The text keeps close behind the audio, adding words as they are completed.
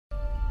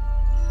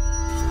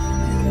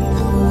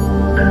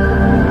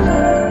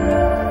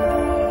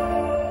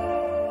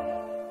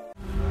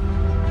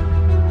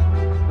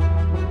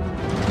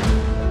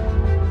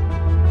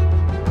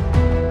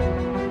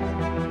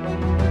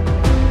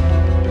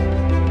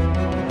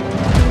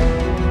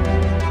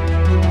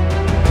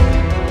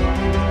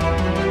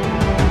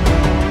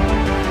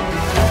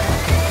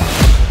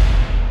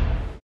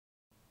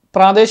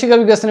പ്രാദേശിക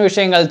വികസന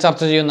വിഷയങ്ങൾ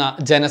ചർച്ച ചെയ്യുന്ന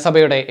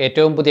ജനസഭയുടെ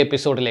ഏറ്റവും പുതിയ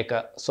എപ്പിസോഡിലേക്ക്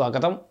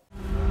സ്വാഗതം.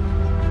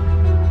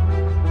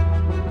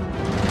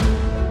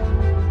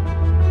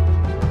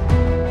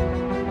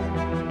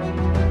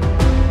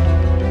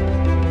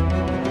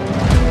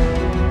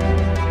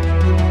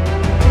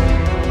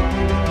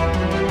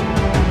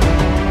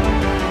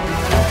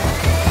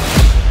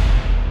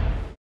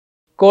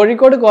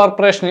 കോഴിക്കോട്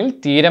കോർപ്പറേഷനിൽ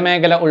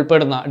തീരമേഖല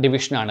ഉൾപ്പെടുന്ന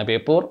ഡിവിഷനാണ്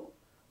ബേപ്പൂർ.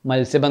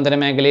 മത്സ്യബന്ധന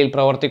മേഖലയിൽ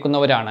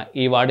പ്രവർത്തിക്കുന്നവരാണ്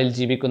ഈ വാർഡിൽ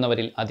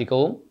ജീവിക്കുന്നവരിൽ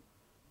അധികവും.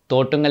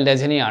 Thottungal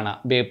രജനിയാണ്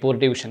Beypore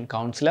division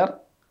councillor.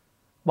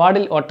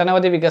 വാർഡിൽ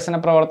ഒട്ടനവധി വികസന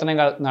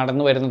പ്രവർത്തനങ്ങൾ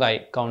നടന്നു വരുന്നതായി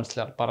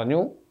കൗൺസിലർ പറഞ്ഞു.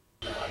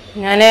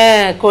 ഞാൻ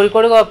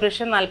കോഴിക്കോട്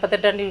കോർപ്പറേഷൻ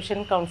 48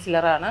 ഡിവിഷൻ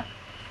കൗൺസിലറാണ്.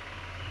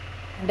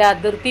 എൻ്റെ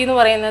അതിർത്തി എന്ന്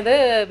പറയുന്നത്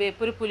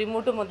ബേപ്പൂർ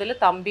പുലിമൂട്ട് മുതൽ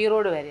തമ്പി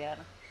റോഡ്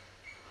വരെയാണ്.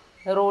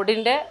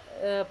 റോഡിൻ്റെ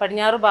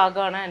പടിഞ്ഞാറ്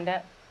ഭാഗമാണ് എൻ്റെ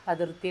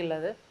അതിർത്തി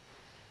ഉള്ളത്.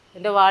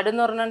 എൻ്റെ വാർഡ്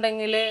എന്ന്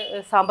പറഞ്ഞിട്ടുണ്ടെങ്കിൽ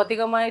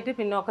സാമ്പത്തികമായിട്ട്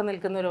പിന്നോക്കം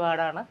നിൽക്കുന്ന ഒരു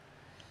വാർഡാണ്.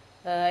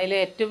 അതിൽ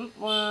ഏറ്റവും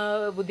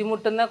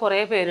ബുദ്ധിമുട്ടുന്ന കുറേ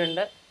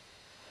പേരുണ്ട്.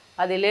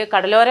 അതിൽ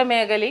കടലോര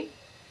മേഖലയും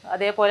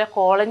അതേപോലെ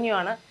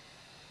കോളനിയുമാണ്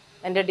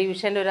എൻ്റെ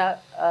ഡിവിഷൻ്റെ ഒരു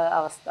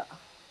അവസ്ഥ.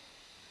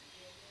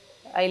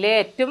 അതിൽ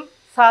ഏറ്റവും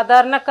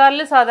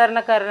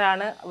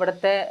സാധാരണക്കാരനാണ്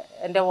ഇവിടുത്തെ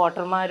എൻ്റെ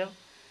വോട്ടർമാരും.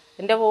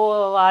 എൻ്റെ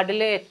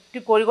വാർഡിൽ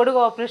കോഴിക്കോട്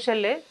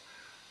കോർപ്പറേഷനിൽ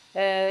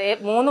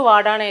 3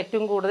 വാർഡാണ്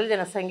ഏറ്റവും കൂടുതൽ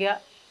ജനസംഖ്യ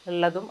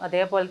ഉള്ളതും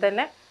അതേപോലെ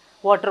തന്നെ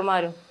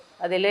വോട്ടർമാരും.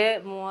 അതിൽ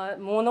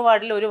 3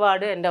 വാർഡിൽ 1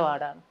 വാർഡ് എൻ്റെ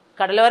വാർഡാണ്.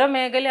 കടലോര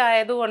മേഖല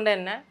ആയതുകൊണ്ട്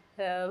തന്നെ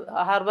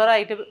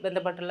ഹാർബറായിട്ട്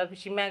ബന്ധപ്പെട്ടുള്ള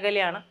ഫിഷിംഗ്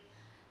മേഖലയാണ്.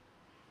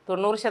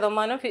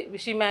 90%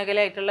 ഫിഷിംഗ്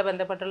മേഖലയായിട്ടുള്ള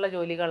ബന്ധപ്പെട്ടുള്ള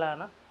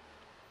ജോലികളാണ്.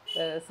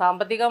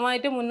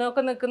 സാമ്പത്തികമായിട്ട്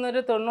മുന്നോക്കം നിൽക്കുന്ന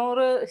ഒരു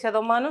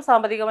 90%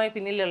 സാമ്പത്തികമായി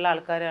പിന്നിലുള്ള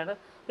ആൾക്കാരാണ്.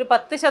 ഒരു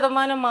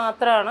 10%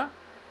 മാത്രമാണ്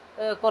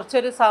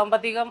കുറച്ചൊരു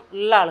സാമ്പത്തികം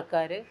ഉള്ള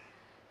ആൾക്കാർ.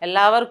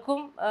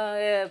 എല്ലാവർക്കും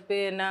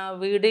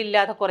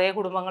വീടില്ലാത്ത കുറേ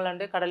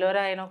കുടുംബങ്ങളുണ്ട്. കടലോര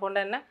ആയതിനെക്കൊണ്ട്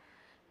തന്നെ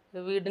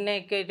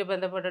വീടിനെയൊക്കെ ആയിട്ട്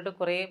ബന്ധപ്പെട്ടിട്ട്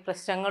കുറേ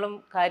പ്രശ്നങ്ങളും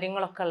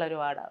കാര്യങ്ങളൊക്കെ ഉള്ള ഒരു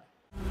വാർഡാണ്.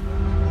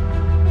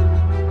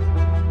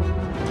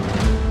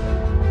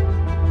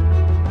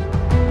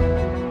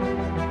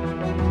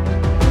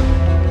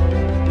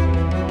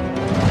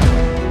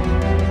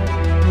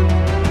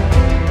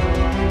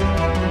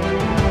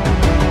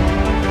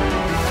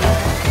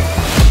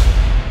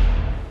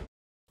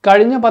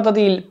 കഴിഞ്ഞ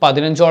പദ്ധതിയിൽ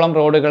 15ഓളം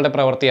റോഡുകളുടെ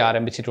പ്രവൃത്തി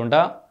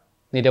ആരംഭിച്ചിട്ടുണ്ട്.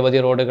 നിരവധി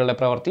റോഡുകളുടെ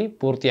പ്രവൃത്തി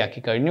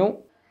പൂർത്തിയാക്കി കഴിഞ്ഞു.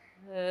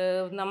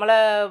 നമ്മളെ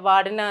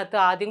വാർഡിനകത്ത്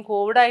ആദ്യം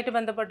കോവിഡായിട്ട്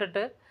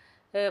ബന്ധപ്പെട്ടിട്ട്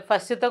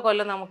ഫസ്റ്റത്തെ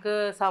കൊല്ലം നമുക്ക്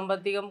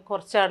സാമ്പത്തികം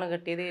കുറച്ചാണ്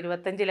കിട്ടിയത്.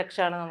 25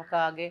 ലക്ഷമാണ് നമുക്ക്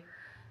ആകെ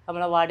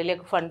നമ്മളെ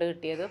വാർഡിലേക്ക് ഫണ്ട്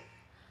കിട്ടിയത്.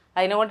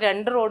 അതിനെക്കൊണ്ട്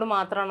 2 റോഡ്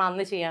മാത്രമാണ്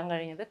അന്ന് ചെയ്യാൻ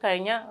കഴിഞ്ഞത്.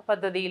 കഴിഞ്ഞ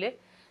പദ്ധതിയിൽ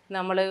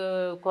നമ്മൾ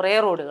കുറേ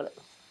റോഡുകൾ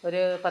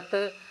ഒരു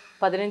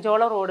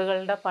 10-15ഓളം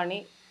റോഡുകളുടെ പണി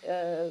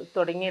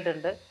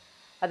തുടങ്ങിയിട്ടുണ്ട്.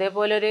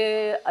 അതേപോലെ ഒരു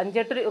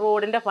 5-8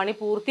 റോഡിൻ്റെ പണി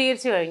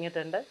പൂർത്തീകരിച്ച്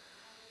കഴിഞ്ഞിട്ടുണ്ട്.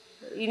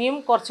 ഇനിയും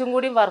കുറച്ചും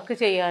കൂടി വർക്ക്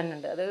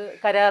ചെയ്യാനുണ്ട്. അത്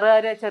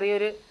കരാറുകാരെ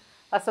ചെറിയൊരു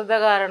അശ്രദ്ധ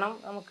കാരണം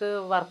നമുക്ക്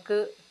വർക്ക്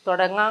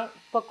തുടങ്ങാൻ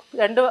ഇപ്പോൾ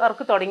 2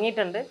 വർക്ക്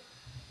തുടങ്ങിയിട്ടുണ്ട്.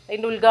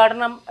 അതിൻ്റെ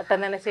ഉദ്ഘാടനം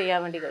പെട്ടെന്ന് തന്നെ ചെയ്യാൻ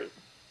വേണ്ടി കഴിയും.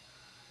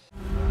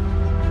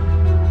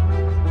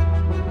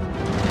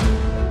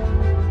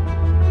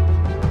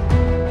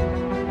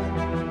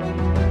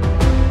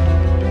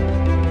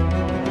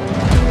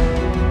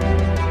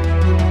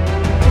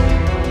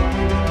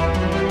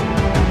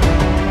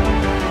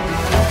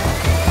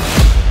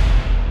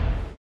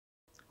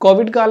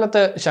 കോവിഡ്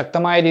കാലത്ത്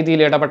ശക്തമായ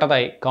രീതിയിൽ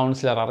ഇടപെട്ടതായി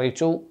കൗൺസിലർ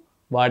അറിയിച്ചു.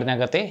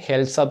 വാർഡിനകത്തെ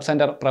ഹെൽത്ത് സബ്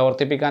സെന്റർ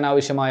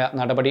പ്രവർത്തിപ്പിക്കാനാവശ്യമായ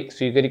നടപടി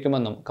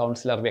സ്വീകരിക്കുമെന്നും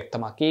കൗൺസിലർ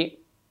വ്യക്തമാക്കി.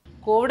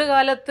 കോവിഡ്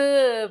കാലത്ത്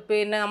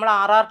നമ്മൾ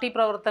RRT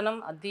പ്രവർത്തനം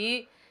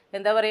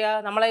എന്താ പറയുക,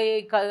 നമ്മളെ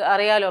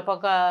അറിയാലോ. അപ്പോൾ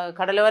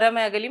കടലോര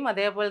മേഖലയും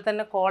അതേപോലെ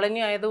തന്നെ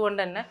കോളനി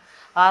ആയതുകൊണ്ട് തന്നെ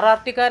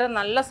RRTക്കാരെ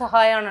നല്ല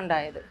സഹായമാണ്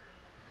ഉണ്ടായത്.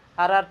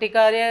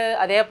 RRTക്കാർ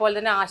അതേപോലെ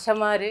തന്നെ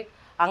ആശമാർ,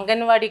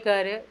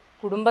 അംഗൻവാടിക്കാർ,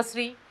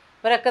 കുടുംബശ്രീ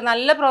ഇവരൊക്കെ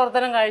നല്ല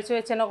പ്രവർത്തനം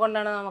കാഴ്ചവെച്ചതിനെ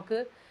കൊണ്ടാണ് നമുക്ക്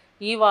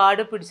ഈ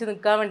വാർഡ് പിടിച്ചു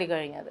നിൽക്കാൻ വേണ്ടി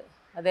കഴിഞ്ഞത്.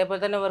 അതേപോലെ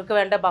തന്നെ ഇവർക്ക്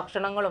വേണ്ട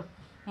ഭക്ഷണങ്ങളും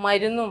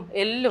മരുന്നും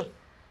എല്ലാം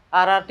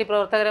RRT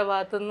പ്രവർത്തകരുടെ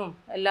ഭാഗത്തുനിന്നും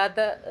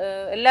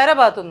എല്ലാവരുടെ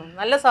ഭാഗത്തുനിന്നും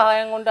നല്ല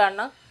സഹായം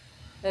കൊണ്ടാണ്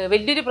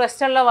വലിയൊരു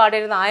പ്രശ്നമുള്ള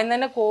വാർഡായിരുന്നു. ആദ്യം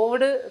തന്നെ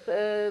കോവിഡ്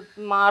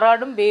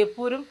മാറാടും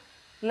ബേപ്പൂരും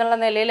എന്നുള്ള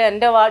നിലയിൽ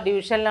എൻ്റെ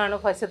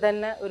ഡിവിഷനിലാണ് ഫസ്റ്റ്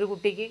തന്നെ ഒരു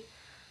കുട്ടിക്ക്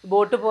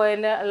ബോട്ട്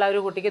പോയതിൻ്റെ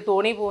ഒരു കുട്ടിക്ക്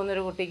തോണി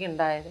പോകുന്നൊരു കുട്ടിക്ക്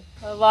ഉണ്ടായത്.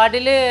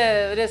 വാർഡിൽ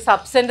ഒരു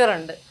സബ് സെൻ്റർ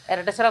ഉണ്ട്,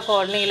 ഇരട്ടച്ചിറ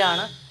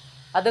കോളനിയിലാണ്.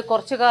 അത്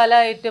കുറച്ച്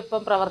കാലമായിട്ട്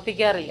ഇപ്പം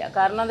പ്രവർത്തിക്കാറില്ല.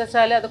 കാരണം എന്താ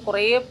വെച്ചാൽ അത്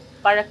കുറേ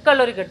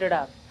പഴക്കമുള്ളൊരു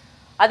കെട്ടിടമാണ്.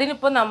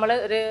 അതിനിപ്പം നമ്മൾ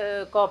ഒരു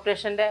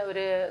കോർപ്പറേഷൻ്റെ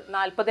ഒരു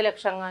 40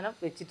 ലക്ഷം എങ്ങാനും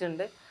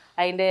വെച്ചിട്ടുണ്ട്.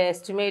 അതിൻ്റെ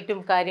എസ്റ്റിമേറ്റും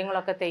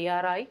കാര്യങ്ങളൊക്കെ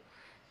തയ്യാറായി.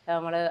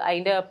 നമ്മൾ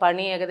അതിൻ്റെ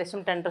പണി ഏകദേശം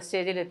ടെൻഡർ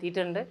സ്റ്റേജിൽ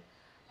എത്തിയിട്ടുണ്ട്.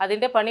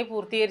 അതിൻ്റെ പണി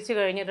പൂർത്തീകരിച്ച്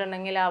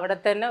കഴിഞ്ഞിട്ടുണ്ടെങ്കിൽ അവിടെ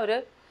തന്നെ ഒരു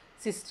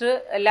സിസ്റ്റർ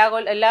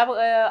എല്ലാ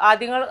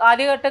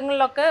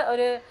ആദ്യഘട്ടങ്ങളിലൊക്കെ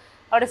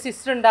അവിടെ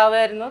സിസ്റ്റർ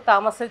ഉണ്ടാവുമായിരുന്നു.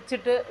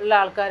 താമസിച്ചിട്ട് ഉള്ള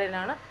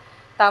ആൾക്കാരനാണ്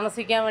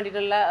താമസിക്കാൻ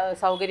വേണ്ടിയിട്ടുള്ള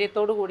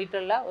സൗകര്യത്തോട്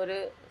കൂടിയിട്ടുള്ള ഒരു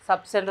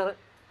സബ് സെൻ്റർ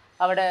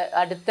അവിടെ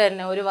അടുത്ത്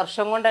തന്നെ 1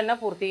 വർഷം കൊണ്ട് തന്നെ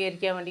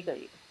പൂർത്തീകരിക്കാൻ വേണ്ടി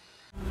കഴിയും.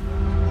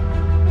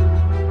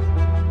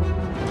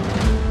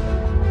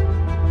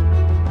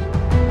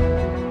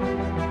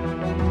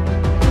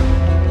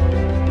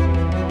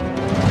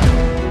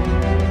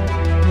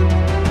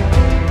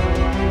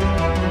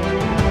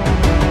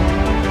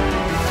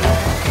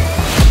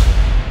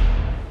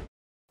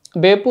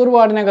 ബേപ്പൂർ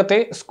വാർഡിനകത്തെ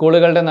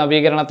സ്കൂളുകളുടെ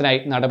നവീകരണത്തിനായി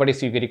നടപടി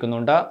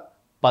സ്വീകരിക്കുന്നുണ്ട്.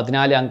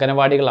 14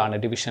 അംഗനവാടികളാണ്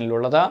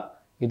ഡിവിഷനിലുള്ളത്.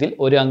 ഇതിൽ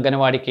ഒരു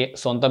അംഗനവാടിക്ക്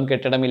സ്വന്തം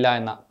കെട്ടിടമില്ല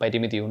എന്ന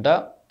പരിമിതിയുണ്ട്.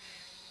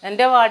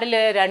 എൻ്റെ വാർഡിൽ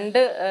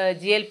 2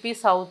 GLP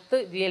സൗത്ത്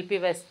GLP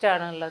വെസ്റ്റ്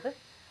ആണ് ഉള്ളത്.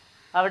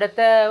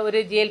 അവിടുത്തെ ഒരു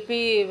GLP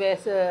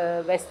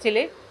വെസ്റ്റിൽ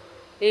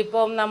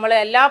ഇപ്പം നമ്മൾ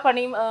എല്ലാ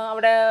പണിയും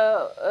അവിടെ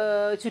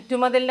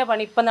ചുറ്റുമതിലിൻ്റെ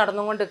പണി ഇപ്പം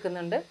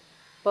നടന്നുകൊണ്ടിരിക്കുന്നുണ്ട്.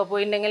 ഇപ്പോൾ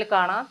പോയിട്ടുണ്ടെങ്കിൽ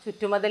കാണാം,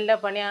 ചുറ്റുമതിലിൻ്റെ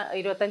പണി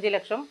 25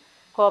 ലക്ഷം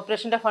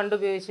കോർപ്പറേഷൻ്റെ ഫണ്ട്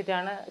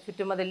ഉപയോഗിച്ചിട്ടാണ്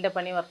ചുറ്റുമതിലിൻ്റെ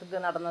പണി വർക്ക്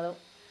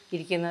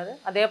ഇരിക്കുന്നത്.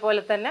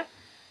 അതേപോലെ തന്നെ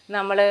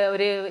നമ്മൾ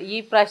ഈ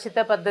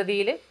പ്രാവശ്യത്തെ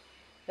പദ്ധതിയിൽ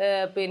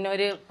പിന്നെ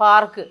ഒരു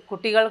പാർക്ക്,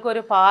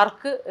 കുട്ടികൾക്കൊരു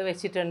പാർക്ക്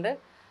വെച്ചിട്ടുണ്ട്.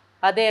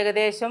 അത്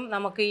ഏകദേശം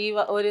നമുക്ക് ഈ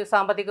ഒരു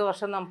സാമ്പത്തിക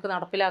വർഷം നമുക്ക്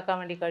നടപ്പിലാക്കാൻ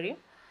വേണ്ടി കഴിയും.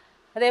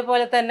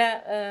 അതേപോലെ തന്നെ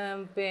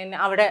പിന്നെ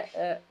അവിടെ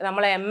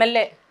നമ്മളെ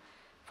MLA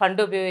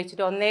ഫണ്ട്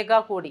ഉപയോഗിച്ചിട്ട് 1.25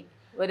 കോടി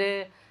ഒരു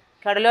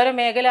കടലോര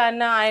മേഖല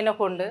തന്നെ ആയതിനെ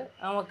കൊണ്ട്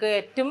നമുക്ക്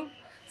ഏറ്റവും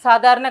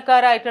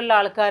സാധാരണക്കാരായിട്ടുള്ള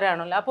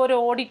ആൾക്കാരാണല്ലോ. അപ്പോൾ ഒരു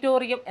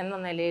ഓഡിറ്റോറിയം എന്ന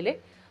നിലയിൽ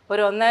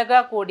ഒരു 1.25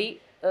 കോടി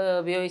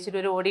ഉപയോഗിച്ചിട്ട്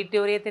ഒരു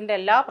ഓഡിറ്റോറിയത്തിൻ്റെ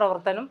എല്ലാ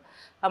പ്രവർത്തനം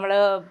നമ്മൾ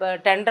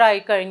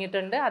ടെൻഡറായി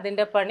കഴിഞ്ഞിട്ടുണ്ട്.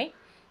 അതിൻ്റെ പണി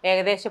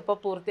ഏകദേശം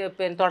ഇപ്പോൾ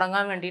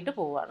തുടങ്ങാൻ വേണ്ടിയിട്ട്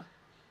പോവുകയാണ്.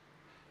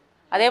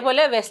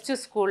 അതേപോലെ വെസ്റ്റ്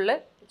സ്കൂളിൽ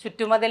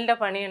ചുറ്റുമതിലിൻ്റെ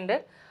പണിയുണ്ട്.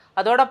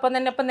 അതോടൊപ്പം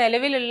തന്നെ ഇപ്പോൾ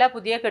നിലവിലുള്ള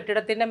പുതിയ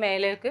കെട്ടിടത്തിൻ്റെ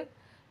മേലേക്ക്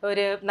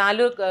ഒരു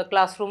 4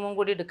 ക്ലാസ് റൂമും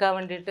കൂടി എടുക്കാൻ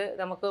വേണ്ടിയിട്ട്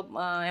നമുക്ക്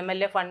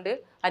MLA ഫണ്ട്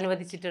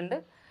അനുവദിച്ചിട്ടുണ്ട്.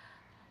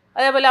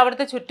 അതേപോലെ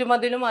അവിടുത്തെ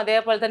ചുറ്റുമതിലും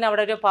അതേപോലെ തന്നെ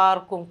അവിടെ ഒരു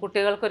പാർക്കും,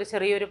 കുട്ടികൾക്കൊരു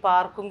ചെറിയൊരു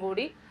പാർക്കും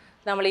കൂടി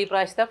നമ്മൾ ഈ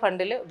പ്രാവശ്യത്തെ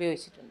ഫണ്ടിൽ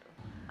ഉപയോഗിച്ചിട്ടുണ്ട്.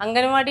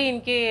 അംഗനവാടി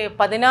എനിക്ക്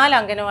 14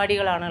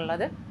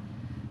 അംഗനവാടികളാണുള്ളത്.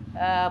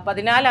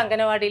 14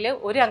 അംഗനവാടിയിൽ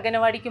ഒരു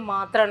അംഗനവാടിക്ക്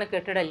മാത്രമാണ്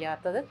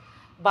കെട്ടിടമില്ലാത്തത്.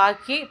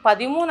 ബാക്കി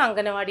 13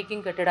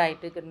 അംഗനവാടിക്കും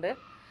കെട്ടിടമായിട്ടുണ്ട്.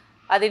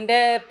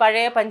 അതിൻ്റെ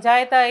പഴയ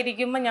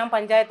പഞ്ചായത്തായിരിക്കുമ്പോൾ ഞാൻ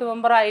പഞ്ചായത്ത്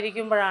മെമ്പർ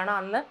ആയിരിക്കുമ്പോഴാണ്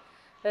അന്ന്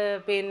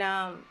പിന്നെ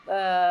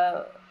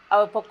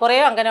കുറേ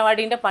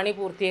അംഗനവാടീൻ്റെ പണി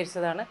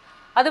പൂർത്തീകരിച്ചതാണ്.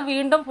 അത്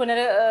വീണ്ടും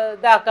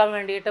ഇതാക്കാൻ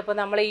വേണ്ടിയിട്ട് ഇപ്പോൾ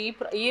നമ്മൾ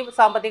ഈ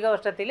സാമ്പത്തിക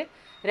വർഷത്തിൽ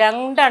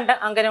 2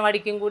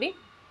 അംഗനവാടിക്കും കൂടി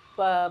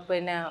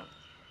പിന്നെ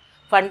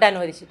ഫണ്ട്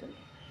അനുവദിച്ചിട്ടുണ്ട്.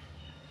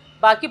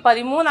 ബാക്കി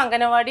 13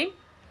 അംഗനവാടി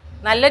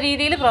നല്ല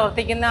രീതിയിൽ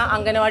പ്രവർത്തിക്കുന്ന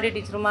അംഗനവാടി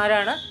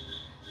ടീച്ചർമാരാണ്.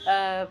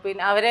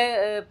 പിന്നെ അവരെ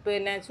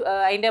പിന്നെ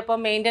അതിൻ്റെ ഒപ്പം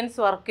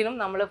മെയിൻ്റനൻസ് വർക്കിനും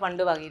നമ്മൾ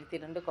ഫണ്ട്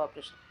വകയിരുത്തിയിട്ടുണ്ട്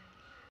കോർപ്പറേഷൻ.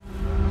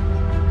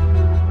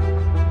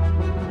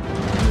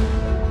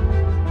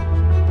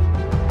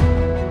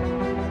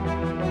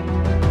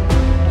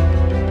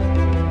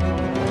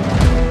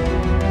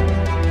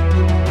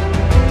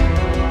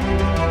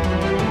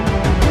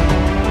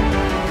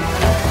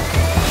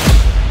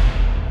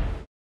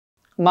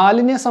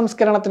 മാലിന്യ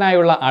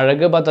സംസ്കരണത്തിനായുള്ള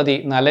അഴക് പദ്ധതി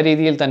നല്ല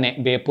രീതിയിൽ തന്നെ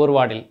ബേപ്പൂർ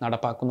വാർഡിൽ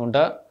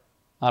നടപ്പാക്കുന്നുണ്ട്.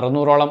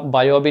 600ഓളം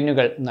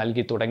ബയോബിന്നുകൾ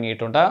നൽകി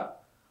തുടങ്ങിയിട്ടുണ്ട്.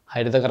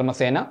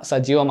 ഹരിതകർമ്മസേന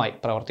സജീവമായി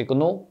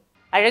പ്രവർത്തിക്കുന്നു.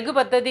 അഴക്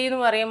പദ്ധതി എന്ന്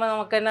പറയുമ്പോൾ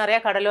നമുക്ക് തന്നെ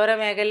അറിയാം, കടലോര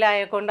മേഖല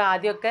ആയതുകൊണ്ട്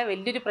ആദ്യമൊക്കെ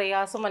വലിയൊരു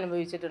പ്രയാസം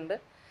അനുഭവിച്ചിട്ടുണ്ട്.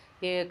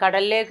 ഈ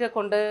കടലിലേക്ക്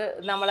കൊണ്ട്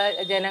നമ്മളെ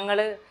ജനങ്ങൾ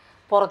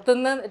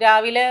പുറത്തുനിന്ന്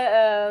രാവിലെ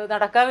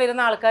നടക്കാൻ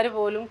വരുന്ന ആൾക്കാർ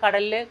പോലും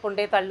കടലിൽ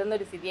കൊണ്ടുപോയി തള്ളുന്ന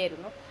ഒരു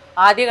സ്ഥിതിയായിരുന്നു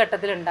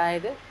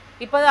ആദ്യഘട്ടത്തിലുണ്ടായത്.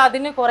 ഇപ്പോൾ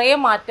അതിന് കുറേ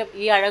മാറ്റം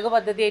ഈ അഴക്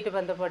പദ്ധതിയായിട്ട്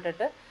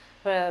ബന്ധപ്പെട്ടിട്ട്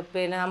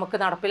പിന്നെ നമുക്ക്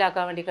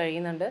നടപ്പിലാക്കാൻ വേണ്ടി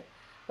കഴിയുന്നുണ്ട്.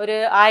 ഒരു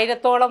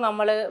 1000ഓളം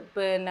നമ്മൾ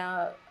പിന്നെ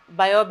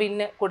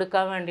ബയോബിന്ന്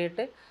കൊടുക്കാൻ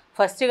വേണ്ടിയിട്ട്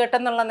ഫസ്റ്റ് ഘട്ടം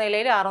എന്നുള്ള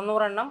നിലയിൽ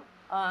 600 എണ്ണം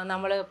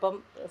നമ്മൾ ഇപ്പം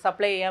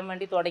സപ്ലൈ ചെയ്യാൻ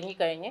വേണ്ടി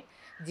തുടങ്ങിക്കഴിഞ്ഞ്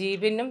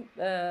ജീബിനും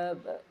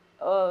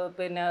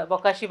പിന്നെ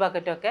ബൊക്കാഷി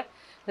ബക്കറ്റൊക്കെ.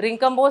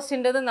 റിംഗ്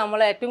കമ്പോസ്റ്റിൻ്റെത് നമ്മൾ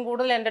ഏറ്റവും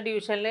കൂടുതൽ എൻ്റെ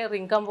ഡിവിഷനിൽ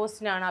റിംഗ്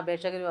കമ്പോസ്റ്റിനാണ്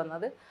അപേക്ഷകർ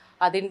വന്നത്.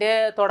 അതിൻ്റെ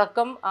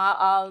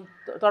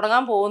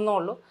തുടങ്ങാൻ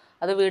പോകുന്നുള്ളൂ.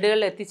 അത്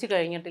വീടുകളിൽ എത്തിച്ച്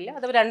കഴിഞ്ഞിട്ടില്ല.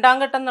 അത് 2ാം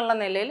ഘട്ടം എന്നുള്ള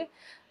നിലയിൽ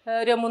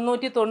ഒരു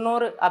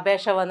 390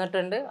 അപേക്ഷ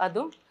വന്നിട്ടുണ്ട്.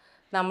 അതും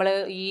നമ്മൾ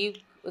ഈ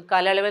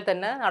കാലയളവിൽ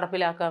തന്നെ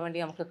നടപ്പിലാക്കാൻ വേണ്ടി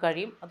നമുക്ക്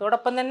കഴിയും.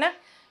 അതോടൊപ്പം തന്നെ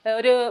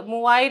ഒരു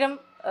 3000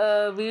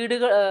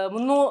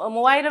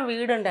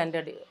 വീടുണ്ട്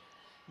എൻ്റെ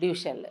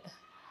ഡിവിഷനിൽ.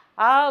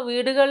 ആ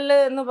വീടുകളിൽ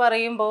എന്ന്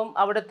പറയുമ്പോൾ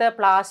അവിടുത്തെ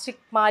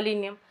പ്ലാസ്റ്റിക്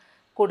മാലിന്യം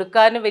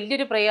കൊടുക്കാൻ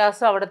വലിയൊരു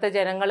പ്രയാസം അവിടുത്തെ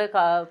ജനങ്ങൾ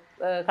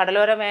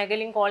കടലോര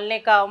മേഖലയും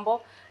കോളനിയൊക്കെ ആകുമ്പോൾ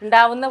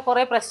ഉണ്ടാവുന്ന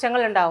കുറേ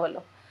പ്രശ്നങ്ങൾ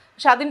ഉണ്ടാവുമല്ലോ.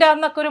 പക്ഷെ അതിൻ്റെ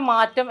അന്നൊക്കെ ഒരു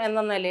മാറ്റം എന്ന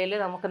നിലയിൽ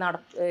നമുക്ക്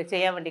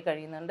ചെയ്യാൻ വേണ്ടി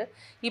കഴിയുന്നുണ്ട്.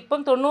 ഇപ്പം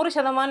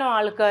 90%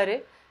 ആൾക്കാർ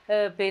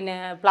പിന്നെ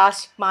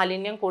പ്ലാസ്റ്റിക്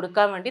മാലിന്യം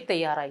കൊടുക്കാൻ വേണ്ടി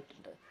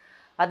തയ്യാറായിട്ടുണ്ട്.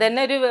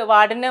 അതുതന്നെ ഒരു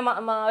വാർഡിനെ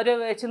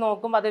വെച്ച്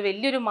നോക്കുമ്പോൾ അത്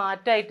വലിയൊരു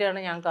മാറ്റമായിട്ടാണ്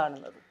ഞാൻ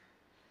കാണുന്നത്.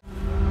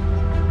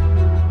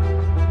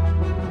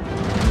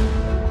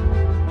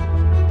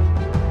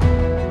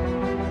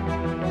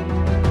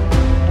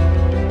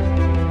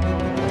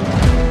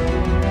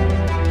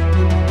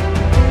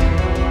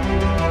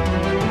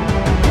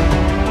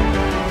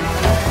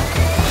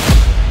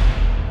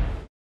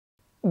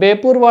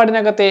 ബേപ്പൂർ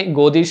വാർഡിനകത്തെ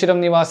ഗോതീശ്വരം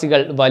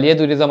നിവാസികൾ വലിയ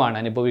ദുരിതമാണ്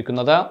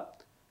അനുഭവിക്കുന്നത്.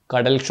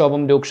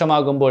 കടൽക്ഷോഭം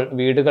രൂക്ഷമാകുമ്പോൾ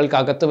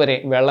വീടുകൾക്കകത്ത് വരെ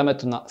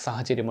വെള്ളമെത്തുന്ന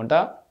സാഹചര്യമുണ്ട്.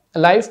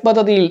 ലൈഫ്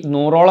പദ്ധതിയിൽ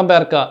 100ഓളം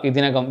പേർക്ക്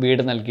ഇതിനകം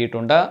വീട്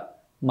നൽകിയിട്ടുണ്ട്.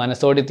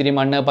 മനസ്സോടിത്തിരി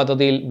മണ്ണ്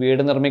പദ്ധതിയിൽ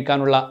വീട്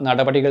നിർമ്മിക്കാനുള്ള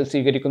നടപടികൾ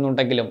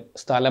സ്വീകരിക്കുന്നുണ്ടെങ്കിലും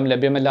സ്ഥലം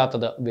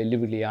ലഭ്യമല്ലാത്തത്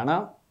വെല്ലുവിളിയാണ്.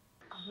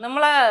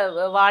 നമ്മളെ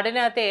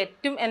വാർഡിനകത്ത്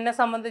എന്നെ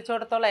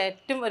സംബന്ധിച്ചിടത്തോളം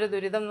ഏറ്റവും ഒരു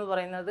ദുരിതം എന്ന്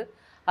പറയുന്നത്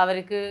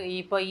അവർക്ക്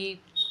ഇപ്പോൾ ഈ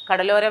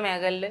കടലോര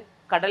മേഖലയിൽ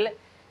കടൽ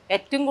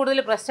ഏറ്റവും കൂടുതൽ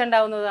പ്രശ്നം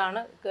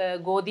ഉണ്ടാകുന്നതാണ്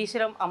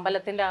ഗോദീശ്വരം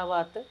അമ്പലത്തിൻ്റെ ആ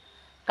ഭാഗത്ത്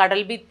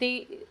കടൽഭിത്തി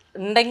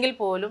ഉണ്ടെങ്കിൽ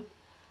പോലും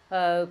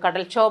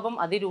കടൽക്ഷോഭം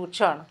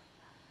അതിരൂക്ഷമാണ്.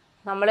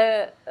 നമ്മൾ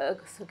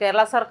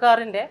കേരള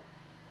സർക്കാരിൻ്റെ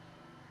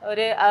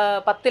ഒരു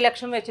 10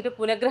 ലക്ഷം വെച്ചിട്ട്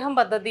പുനഃഗ്രഹം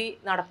പദ്ധതി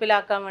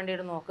നടപ്പിലാക്കാൻ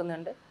വേണ്ടിയിട്ട്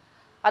നോക്കുന്നുണ്ട്.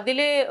 അതിൽ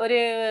ഒരു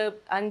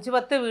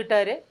 5-10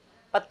 വീട്ടുകാർ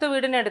 10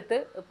 വീടിനടുത്ത്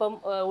ഇപ്പം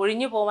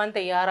ഒഴിഞ്ഞു പോകാൻ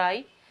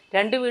തയ്യാറായി.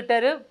 2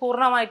 വീട്ടുകാർ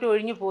പൂർണ്ണമായിട്ട്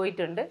ഒഴിഞ്ഞു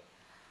പോയിട്ടുണ്ട്.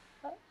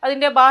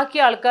 അതിൻ്റെ ബാക്കി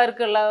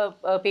ആൾക്കാർക്കുള്ള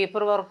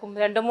പേപ്പർ വർക്കും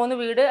 3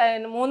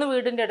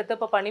 വീടിൻ്റെ അടുത്ത്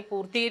ഇപ്പോൾ പണി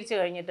പൂർത്തീകരിച്ച്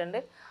കഴിഞ്ഞിട്ടുണ്ട്.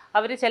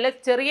 അവർ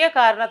ചെറിയ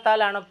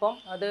കാരണത്താലാണ് ഇപ്പം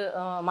അത്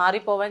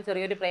മാറിപ്പോവാൻ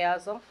ചെറിയൊരു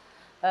പ്രയാസം,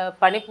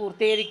 പണി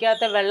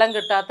പൂർത്തീകരിക്കാത്ത, വെള്ളം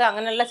കിട്ടാത്ത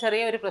അങ്ങനെയുള്ള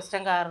ചെറിയൊരു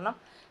പ്രശ്നം കാരണം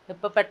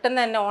ഇപ്പോൾ പെട്ടെന്ന്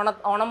തന്നെ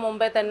ഓണം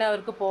മുമ്പേ തന്നെ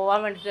അവർക്ക് പോകാൻ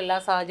വേണ്ടിയിട്ട് എല്ലാ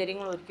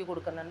സാഹചര്യങ്ങളും ഒരുക്കി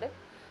കൊടുക്കുന്നുണ്ട്.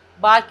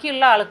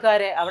 ബാക്കിയുള്ള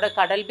ആൾക്കാരെ അവിടെ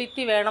കടൽ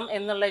ഭിത്തി വേണം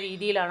എന്നുള്ള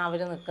രീതിയിലാണ്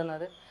അവർ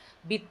നിൽക്കുന്നത്.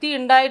 ഭിത്തി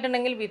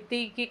ഉണ്ടായിട്ടുണ്ടെങ്കിൽ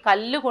ഭിത്തിക്ക്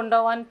കല്ല്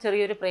കൊണ്ടുപോകാൻ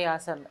ചെറിയൊരു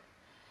പ്രയാസമുണ്ട്.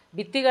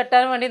 ഭിത്തി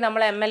കെട്ടാൻ വേണ്ടി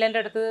നമ്മൾ MLA-ൻ്റെ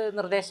അടുത്ത്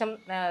നിർദ്ദേശം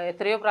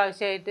എത്രയോ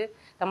പ്രാവശ്യമായിട്ട്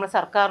നമ്മൾ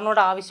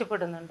സർക്കാരിനോട്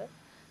ആവശ്യപ്പെടുന്നുണ്ട്.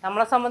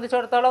 നമ്മളെ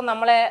സംബന്ധിച്ചിടത്തോളം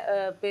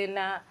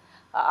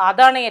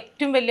അതാണ്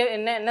ഏറ്റവും വലിയ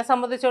എന്നെ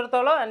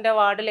സംബന്ധിച്ചിടത്തോളം എൻ്റെ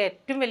വാർഡിലെ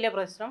ഏറ്റവും വലിയ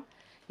പ്രശ്നം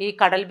ഈ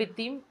കടൽ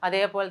ഭിത്തിയും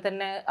അതേപോലെ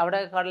തന്നെ അവിടെ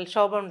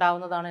കടൽക്ഷോഭം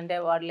ഉണ്ടാകുന്നതാണ് എൻ്റെ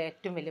വാർഡിലെ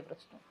ഏറ്റവും വലിയ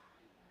പ്രശ്നം.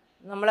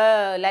 നമ്മളെ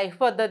ലൈഫ്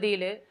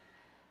പദ്ധതിയിൽ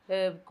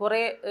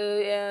കുറേ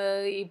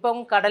ഇപ്പം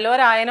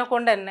കടലോരായതിനെ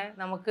കൊണ്ട് തന്നെ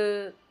നമുക്ക്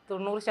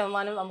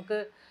 90% നമുക്ക്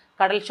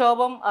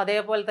കടൽക്ഷോഭം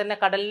അതേപോലെ തന്നെ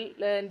കടൽ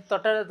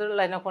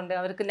തൊട്ടടുത്തുള്ളതിനെ കൊണ്ട്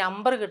അവർക്ക്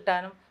നമ്പർ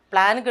കിട്ടാനും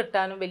പ്ലാൻ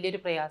കിട്ടാനും വലിയൊരു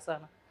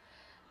പ്രയാസമാണ്.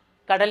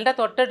 കടലിൻ്റെ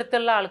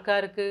തൊട്ടടുത്തുള്ള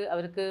ആൾക്കാർക്ക്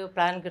അവർക്ക്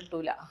പ്ലാൻ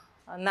കിട്ടൂല.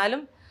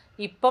 എന്നാലും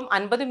ഇപ്പം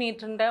 50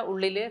 മീറ്ററിൻ്റെ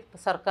ഉള്ളിൽ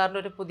സർക്കാരിൻ്റെ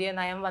ഒരു പുതിയ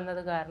നയം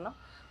വന്നത് കാരണം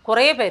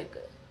കുറേ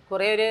പേർക്ക്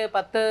ഒരു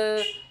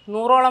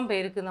 100-100ഓളം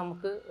പേർക്ക്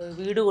നമുക്ക്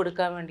വീട്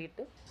കൊടുക്കാൻ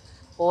വേണ്ടിയിട്ട്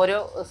ഓരോ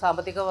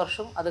സാമ്പത്തിക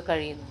വർഷവും അത്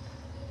കഴിയുന്നുണ്ട്.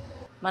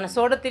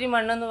 മനസ്സോടൊത്തിരി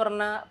മണ്ണെന്ന്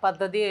പറഞ്ഞ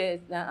പദ്ധതി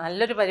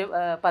നല്ലൊരു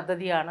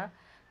പദ്ധതിയാണ്.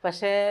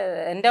 പക്ഷേ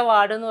എൻ്റെ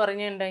വാർഡ് എന്ന്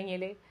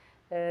പറഞ്ഞിട്ടുണ്ടെങ്കിൽ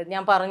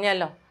ഞാൻ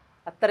പറഞ്ഞല്ലോ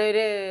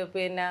അത്രയൊരു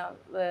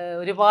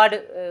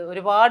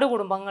ഒരുപാട്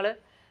കുടുംബങ്ങൾ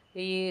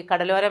ഈ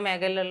കടലോര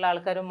മേഖലയിലുള്ള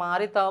ആൾക്കാർ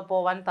മാറി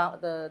പോവാൻ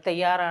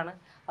തയ്യാറാണ്.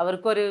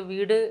 അവർക്കൊരു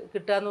വീട്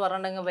കിട്ടുക എന്ന്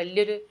പറഞ്ഞിട്ടുണ്ടെങ്കിൽ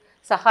വലിയൊരു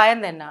സഹായം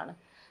തന്നെയാണ്.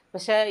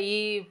 പക്ഷേ ഈ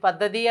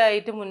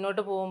പദ്ധതിയായിട്ട്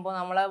മുന്നോട്ട് പോകുമ്പോൾ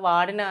നമ്മളെ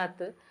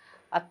വാർഡിനകത്ത്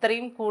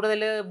അത്രയും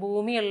കൂടുതൽ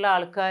ഭൂമിയുള്ള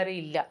ആൾക്കാർ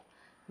ഇല്ല.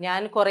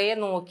 ഞാൻ കുറേ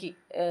നോക്കി,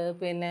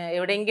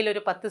 എവിടെയെങ്കിലും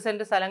ഒരു 10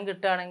 സെൻറ്റ് സ്ഥലം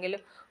കിട്ടുകയാണെങ്കിൽ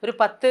ഒരു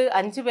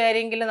 5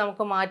 പേരെങ്കിലും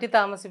നമുക്ക് മാറ്റി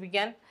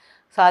താമസിപ്പിക്കാൻ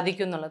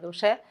സാധിക്കും എന്നുള്ളത്.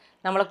 പക്ഷേ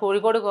നമ്മളെ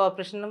കോഴിക്കോട്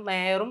കോർപ്പറേഷനും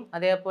മേയറും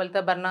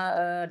അതേപോലത്തെ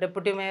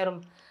ഡെപ്യൂട്ടി മേയറും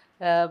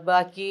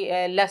ബാക്കി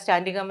എല്ലാ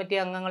സ്റ്റാൻഡിംഗ് കമ്മിറ്റി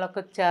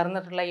അംഗങ്ങളൊക്കെ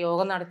ചേർന്നിട്ടുള്ള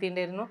യോഗം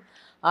നടത്തിയിട്ടുണ്ടായിരുന്നു.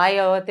 ആ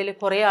യോഗത്തിൽ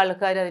കുറേ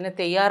ആൾക്കാർ അതിന്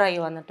തയ്യാറായി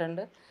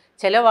വന്നിട്ടുണ്ട്.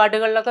 ചില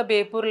വാർഡുകളിലൊക്കെ,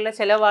 ബേപ്പൂരിലെ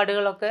ചില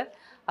വാർഡുകളൊക്കെ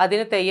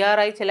അതിന്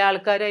തയ്യാറായി, ചില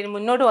ആൾക്കാർ അതിന്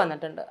മുന്നോട്ട്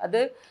വന്നിട്ടുണ്ട്.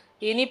 അത്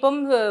ഇനിയിപ്പം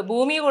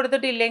ഭൂമി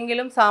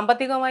കൊടുത്തിട്ടില്ലെങ്കിലും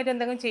സാമ്പത്തികമായിട്ട്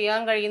എന്തെങ്കിലും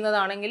ചെയ്യാൻ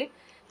കഴിയുന്നതാണെങ്കിൽ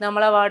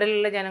നമ്മളെ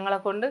വാർഡിലുള്ള ജനങ്ങളെ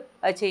കൊണ്ട്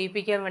അത്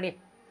ചെയ്യിപ്പിക്കാൻ വേണ്ടി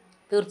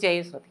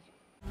തീർച്ചയായും ശ്രദ്ധിക്കും.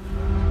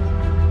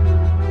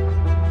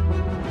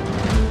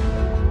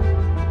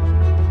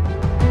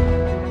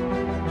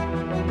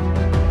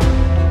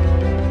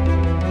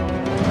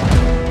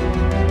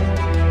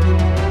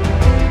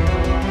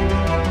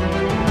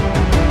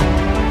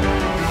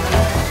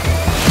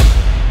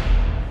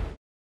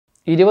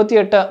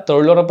 28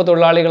 തൊഴിലുറപ്പ്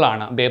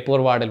തൊഴിലാളികളാണ് ബേപ്പൂർ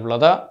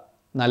വാർഡിലുള്ളത്.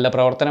 നല്ല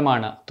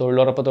പ്രവർത്തനമാണ്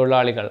തൊഴിലുറപ്പ്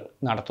തൊഴിലാളികൾ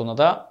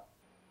നടത്തുന്നത്.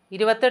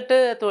 28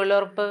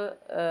 തൊഴിലുറപ്പ്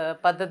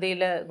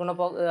പദ്ധതിയിലെ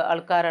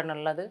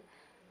ആൾക്കാരാണുള്ളത്.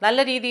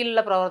 നല്ല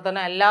രീതിയിലുള്ള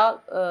പ്രവർത്തനം എല്ലാ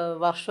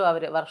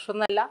വർഷവും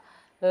വർഷമെന്നല്ല,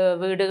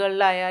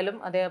 വീടുകളിലായാലും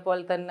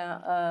അതേപോലെ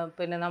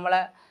തന്നെ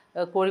നമ്മളെ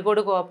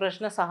കോഴിക്കോട്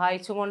കോർപ്പറേഷനെ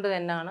സഹായിച്ചുകൊണ്ട്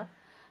തന്നെയാണ്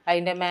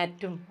അതിൻ്റെ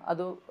മാറ്റും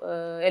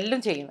എല്ലാം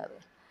ചെയ്യുന്നത്.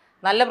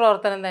 നല്ല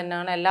പ്രവർത്തനം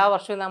തന്നെയാണ്. എല്ലാ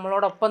വർഷവും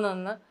നമ്മളോടൊപ്പം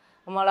നിന്ന്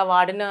നമ്മളെ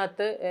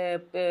വാർഡിനകത്ത്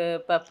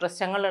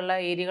പ്രശ്നങ്ങളുള്ള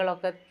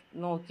ഏരിയകളൊക്കെ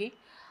നോക്കി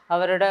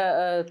അവരുടെ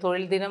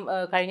തൊഴിൽ ദിനം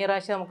കഴിഞ്ഞ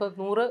പ്രാവശ്യം നമുക്ക്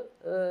 100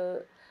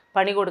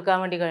 പണി കൊടുക്കാൻ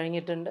വേണ്ടി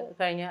കഴിഞ്ഞിട്ടുണ്ട്.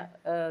 കഴിഞ്ഞ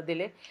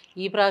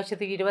ഈ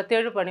പ്രാവശ്യത്തേക്ക്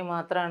 27 പണി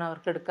മാത്രമാണ്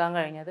അവർക്ക് എടുക്കാൻ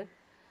കഴിഞ്ഞത്.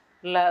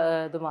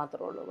 ഇത്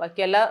മാത്രമേ ഉള്ളൂ.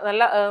 ബാക്കി എല്ലാ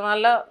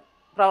നല്ല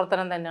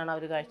പ്രവർത്തനം തന്നെയാണ്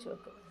അവർ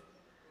കാഴ്ചവെക്കുന്നത്.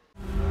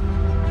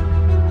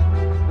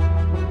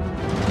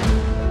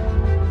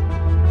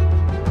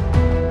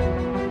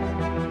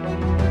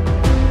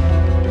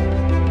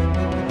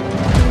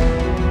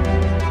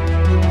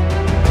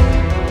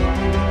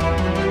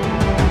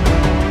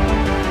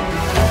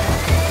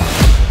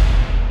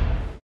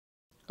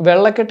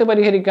 വെള്ളക്കെട്ട്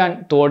പരിഹരിക്കാൻ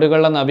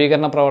തോടുകളുടെ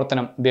നവീകരണ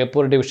പ്രവർത്തനം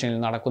ബേപ്പൂർ ഡിവിഷനിൽ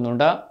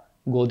നടക്കുന്നുണ്ട്.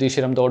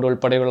 ഗോദീശ്വരം തോട്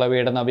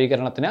ഉൾപ്പെടെയുള്ളവയുടെ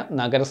നവീകരണത്തിന്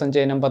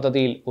നഗരസഞ്ചയനം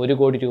പദ്ധതിയിൽ 1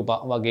 കോടി രൂപ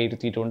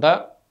വകയിരുത്തിയിട്ടുണ്ട്.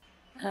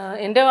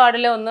 എൻ്റെ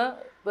വാർഡിലെ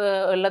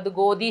ഉള്ളത്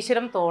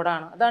ഗോദീശ്വരം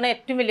തോടാണ്. അതാണ്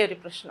ഏറ്റവും വലിയൊരു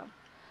പ്രശ്നം.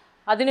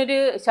 അതിനൊരു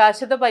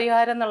ശാശ്വത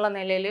പരിഹാരം എന്നുള്ള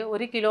നിലയിൽ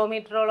 1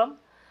 കിലോമീറ്ററോളം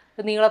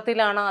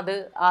നീളത്തിലാണ്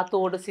ആ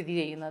തോട് സ്ഥിതി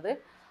ചെയ്യുന്നത്.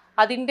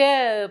 അതിൻ്റെ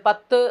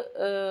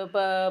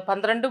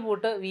 10-12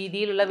 ഫൂട്ട്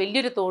വീതിയിലുള്ള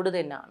വലിയൊരു തോട്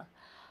തന്നെയാണ്.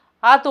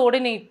 ആ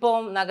തോടിന് ഇപ്പോൾ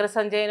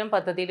നഗരസഞ്ചയനം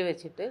പദ്ധതിയിൽ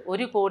വെച്ചിട്ട്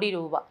 1 കോടി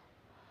രൂപ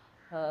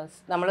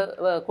നമ്മൾ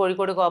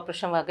കോഴിക്കോട്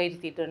കോർപ്പറേഷൻ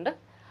വകയിരുത്തിയിട്ടുണ്ട്.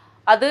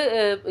 അത്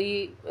ഈ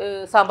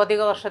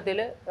സാമ്പത്തിക വർഷത്തിൽ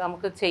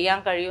നമുക്ക് ചെയ്യാൻ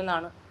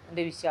കഴിയുമെന്നാണ്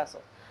എൻ്റെ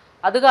വിശ്വാസം.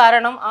 അത്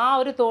കാരണം ആ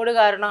ഒരു തോട്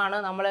കാരണമാണ്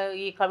നമ്മൾ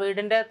ഈ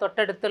വീടിൻ്റെ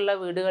തൊട്ടടുത്തുള്ള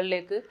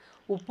വീടുകളിലേക്ക്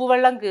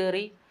ഉപ്പുവെള്ളം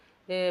കയറി,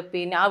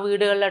 പിന്നെ ആ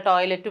വീടുകളിലെ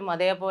ടോയ്ലറ്റും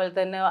അതേപോലെ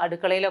തന്നെ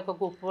അടുക്കളയിലൊക്കെ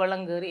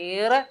ഉപ്പുവെള്ളം കയറി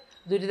ഏറെ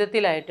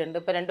ദുരിതത്തിലായിട്ടുണ്ട്.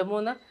 ഇപ്പോൾ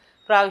 2-3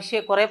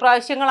 പ്രാവശ്യം, കുറേ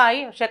പ്രാവശ്യങ്ങളായി,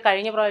 പക്ഷേ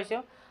കഴിഞ്ഞ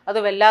പ്രാവശ്യം അത്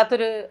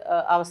വല്ലാത്തൊരു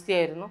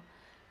അവസ്ഥയായിരുന്നു.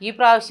 ഈ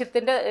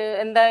പ്രാവശ്യത്തിൻ്റെ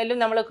എന്തായാലും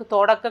നമ്മൾ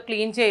തോടൊക്കെ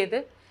ക്ലീൻ ചെയ്ത്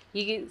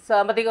ഈ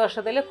സാമ്പത്തിക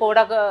വർഷത്തിൽ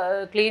കോടൊക്കെ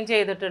ക്ലീൻ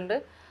ചെയ്തിട്ടുണ്ട്.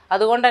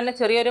 അതുകൊണ്ട് തന്നെ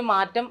ചെറിയൊരു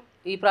മാറ്റം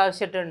ഈ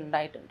പ്രാവശ്യത്തിൽ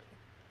ഉണ്ടായിട്ടുണ്ട്.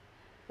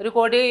 1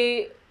 കോടി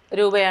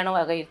രൂപയാണ്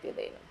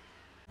വകയിരുത്തിയത്.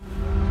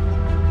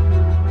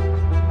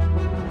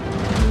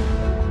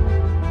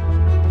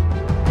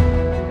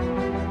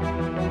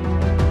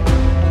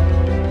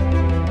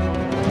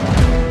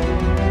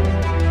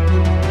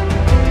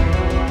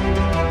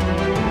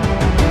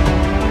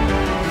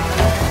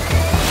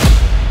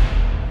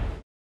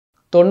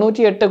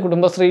 98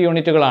 കുടുംബശ്രീ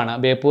യൂണിറ്റുകളാണ്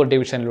ബേപ്പൂർ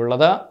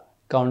ഡിവിഷനിലുള്ളത്.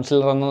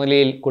 കൗൺസിലർ എന്ന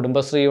നിലയിൽ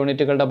കുടുംബശ്രീ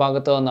യൂണിറ്റുകളുടെ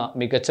ഭാഗത്തു നിന്ന്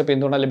മികച്ച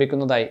പിന്തുണ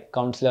ലഭിക്കുന്നതായി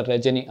കൗൺസിലർ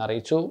രജനി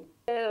അറിയിച്ചു.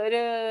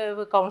 ഒരു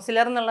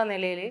കൗൺസിലർ എന്നുള്ള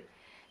നിലയിൽ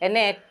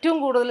എന്നെ ഏറ്റവും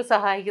കൂടുതൽ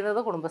സഹായിക്കുന്നത്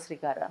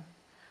കുടുംബശ്രീക്കാരാണ്.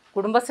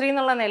 കുടുംബശ്രീ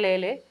എന്നുള്ള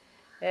നിലയിൽ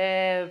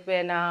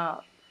പിന്നെ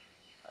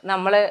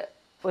നമ്മൾ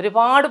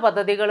ഒരുപാട്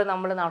പദ്ധതികൾ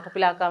നമ്മൾ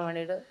നടപ്പിലാക്കാൻ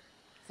വേണ്ടിയിട്ട്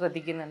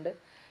ശ്രദ്ധിക്കുന്നുണ്ട്.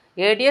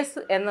 ADS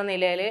എന്ന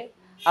നിലയിൽ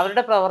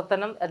അവരുടെ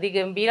പ്രവർത്തനം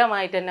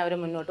അതിഗംഭീരമായിട്ട് തന്നെ അവർ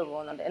മുന്നോട്ട്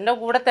പോകുന്നുണ്ട്. എൻ്റെ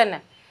കൂടെ തന്നെ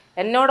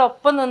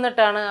എന്നോടൊപ്പം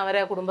നിന്നിട്ടാണ്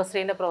അവരെ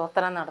കുടുംബശ്രീൻ്റെ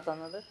പ്രവർത്തനം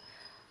നടത്തുന്നത്.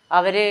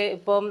 അവർ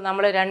ഇപ്പം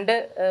നമ്മൾ 2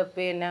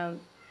 പിന്നെ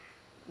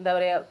എന്താ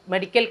പറയുക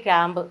മെഡിക്കൽ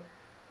ക്യാമ്പ്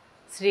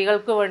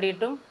സ്ത്രീകൾക്ക്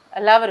വേണ്ടിയിട്ടും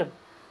എല്ലാവരും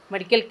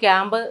മെഡിക്കൽ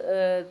ക്യാമ്പ്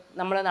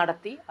നമ്മൾ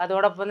നടത്തി.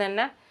 അതോടൊപ്പം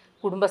തന്നെ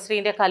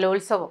കുടുംബശ്രീൻ്റെ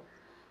കലോത്സവം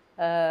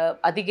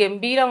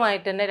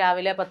അതിഗംഭീരമായിട്ട് തന്നെ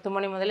രാവിലെ 10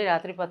 മണി മുതൽ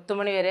രാത്രി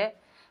 10 മണി വരെ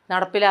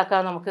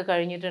നടപ്പിലാക്കാൻ നമുക്ക്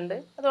കഴിഞ്ഞിട്ടുണ്ട്.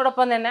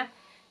 അതോടൊപ്പം തന്നെ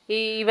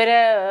ഇവരെ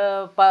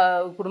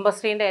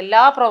കുടുംബശ്രീൻ്റെ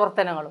എല്ലാ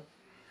പ്രവർത്തനങ്ങളും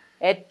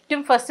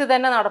ഏറ്റവും ഫസ്റ്റ്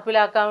തന്നെ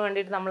നടപ്പിലാക്കാൻ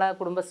വേണ്ടിയിട്ട് നമ്മളെ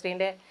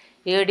കുടുംബശ്രീൻ്റെ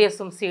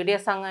ADSഉം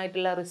CDS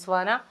അംഗമായിട്ടുള്ള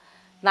റിസ്വാന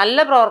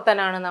നല്ല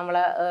പ്രവർത്തനമാണ്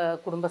നമ്മളെ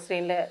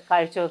കുടുംബശ്രീൻ്റെ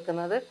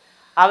കാഴ്ചവെക്കുന്നത്.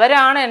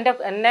 അവരാണ്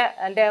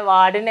എൻ്റെ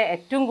വാർഡിനെ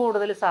ഏറ്റവും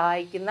കൂടുതൽ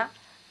സഹായിക്കുന്ന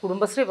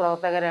കുടുംബശ്രീ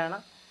പ്രവർത്തകരാണ്.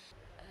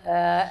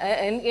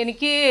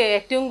 എനിക്ക്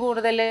ഏറ്റവും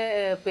കൂടുതൽ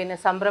പിന്നെ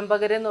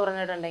സംരംഭകരെന്ന്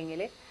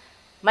പറഞ്ഞിട്ടുണ്ടെങ്കിൽ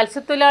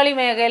മത്സ്യത്തൊഴിലാളി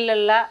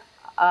മേഖലയിലുള്ള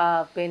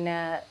പിന്നെ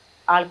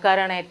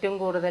ആൾക്കാരാണ് ഏറ്റവും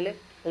കൂടുതൽ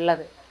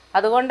ഉള്ളത്.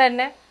 അതുകൊണ്ട്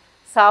തന്നെ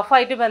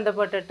സാഫായിട്ട്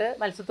ബന്ധപ്പെട്ടിട്ട്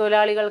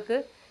മത്സ്യത്തൊഴിലാളികൾക്ക്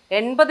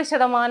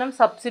 80%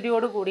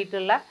 സബ്സിഡിയോട്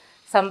കൂടിയിട്ടുള്ള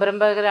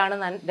സംരംഭകരാണ്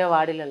എൻ്റെ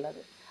വാർഡിലുള്ളത്.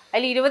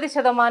 അതിൽ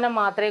 20%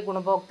 മാത്രമേ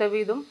ഗുണഭോക്തൃ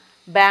വീതം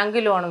ബാങ്ക്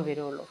ലോണും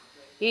വരുള്ളൂ.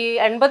 ഈ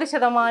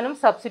 80%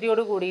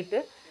 സബ്സിഡിയോട് കൂടിയിട്ട്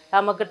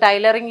നമുക്ക്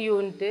ടൈലറിങ്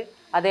യൂണിറ്റ്,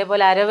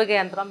 അതേപോലെ അരവ്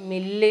കേന്ദ്രം,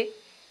 മില്ല്,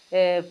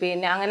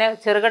 പിന്നെ അങ്ങനെ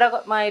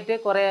ചെറുകിടമായിട്ട്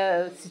കുറേ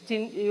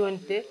സ്റ്റിച്ചിങ്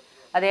യൂണിറ്റ്,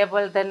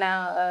 അതേപോലെ തന്നെ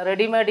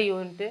റെഡിമെയ്ഡ്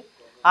യൂണിറ്റ്,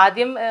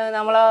 ആദ്യം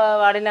നമ്മളെ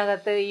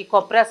വാർഡിനകത്ത് ഈ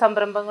കൊപ്ര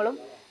സംരംഭങ്ങളും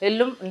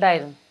എല്ലാം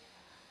ഉണ്ടായിരുന്നു.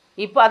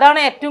 ഇപ്പോൾ അതാണ്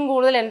ഏറ്റവും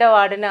കൂടുതൽ എൻ്റെ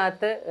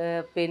വാർഡിനകത്ത്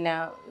പിന്നെ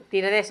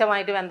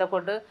തീരദേശമായിട്ട്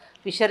ബന്ധപ്പെട്ട്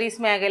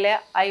ഫിഷറീസ് മേഖല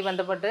ആയി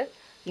ബന്ധപ്പെട്ട്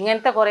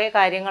ഇങ്ങനത്തെ കുറേ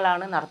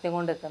കാര്യങ്ങളാണ്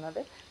നടത്തിക്കൊണ്ടിരിക്കുന്നത്.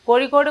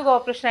 കോഴിക്കോട്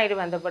കോർപ്പറേഷനായിട്ട്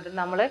ബന്ധപ്പെട്ട്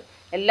നമ്മൾ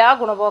എല്ലാ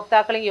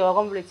ഗുണഭോക്താക്കളെയും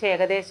യോഗം വിളിച്ച്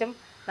ഏകദേശം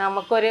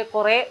നമുക്കൊരു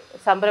കുറേ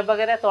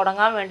സംരംഭകരെ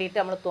തുടങ്ങാൻ വേണ്ടിയിട്ട്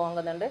നമ്മൾ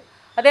തോന്നുന്നുണ്ട്.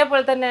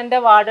 അതേപോലെ തന്നെ എൻ്റെ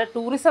വാർഡ്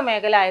ടൂറിസം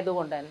മേഖല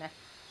ആയതുകൊണ്ട് തന്നെ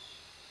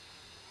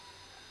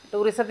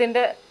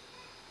ടൂറിസത്തിൻ്റെ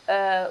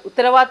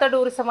ഉത്തരവാദിത്ത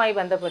ടൂറിസമായി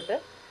ബന്ധപ്പെട്ട്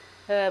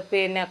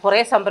പിന്നെ കുറേ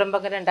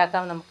സംരംഭകരെ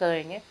ഉണ്ടാക്കാൻ നമുക്ക്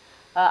കഴിഞ്ഞ്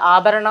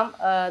ആഭരണം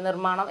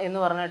നിർമ്മാണം എന്ന്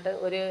പറഞ്ഞിട്ട്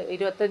ഒരു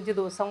 25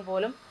 ദിവസം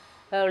പോലും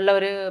ഉള്ള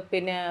ഒരു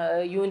പിന്നെ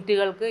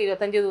യൂണിറ്റുകൾക്ക്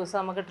 25 ദിവസം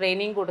നമുക്ക്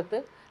ട്രെയിനിങ് കൊടുത്ത്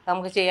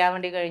നമുക്ക് ചെയ്യാൻ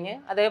വേണ്ടി കഴിഞ്ഞ്.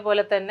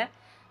 അതേപോലെ തന്നെ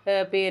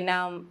പിന്നെ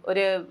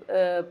ഒരു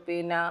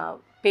പിന്നെ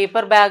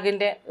പേപ്പർ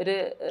ബാഗിൻ്റെ ഒരു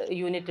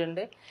യൂണിറ്റ്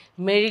ഉണ്ട്,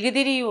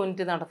 മെഴുകുതിരി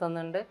യൂണിറ്റ്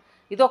നടത്തുന്നുണ്ട്.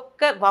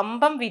 ഇതൊക്കെ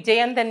വമ്പം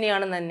വിജയം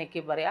തന്നെയാണെന്ന്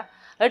എനിക്ക് പറയാം.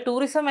 അത്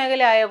ടൂറിസം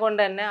മേഖല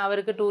ആയതുകൊണ്ട് തന്നെ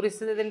അവർക്ക്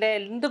ടൂറിസത്തിൻ്റെ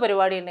എന്ത്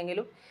പരിപാടി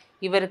ഉണ്ടെങ്കിലും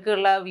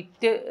ഇവർക്കുള്ള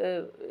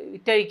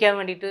വിറ്റഴിക്കാൻ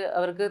വേണ്ടിയിട്ട്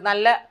അവർക്ക്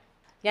നല്ല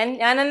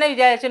ഞാൻ തന്നെ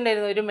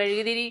വിചാരിച്ചിട്ടുണ്ടായിരുന്നു ഒരു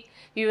മെഴുകുതിരി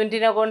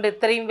യൂണിറ്റിനെ കൊണ്ട്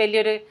ഇത്രയും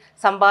വലിയൊരു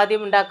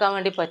സമ്പാദ്യം ഉണ്ടാക്കാൻ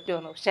വേണ്ടി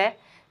പറ്റുമെന്ന്. പക്ഷേ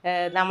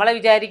നമ്മളെ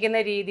വിചാരിക്കുന്ന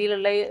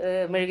രീതിയിലുള്ള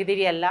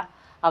മെഴുകുതിരി അല്ല.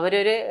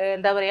 അവരൊരു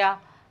എന്താ പറയുക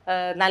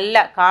നല്ല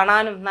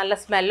കാണാനും നല്ല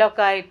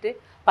സ്മെല്ലൊക്കെ ആയിട്ട്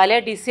പല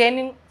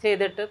ഡിസൈനിങ്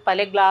ചെയ്തിട്ട്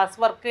പല ഗ്ലാസ്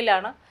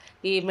വർക്കിലാണ്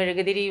ഈ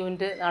മെഴുകുതിരി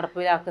യൂണിറ്റ്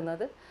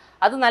നടപ്പിലാക്കുന്നത്.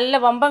 അത് നല്ല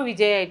വമ്പം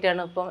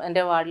വിജയമായിട്ടാണ് ഇപ്പം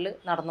എൻ്റെ വാർഡിൽ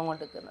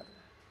നടന്നുകൊണ്ടിരിക്കുന്നത്.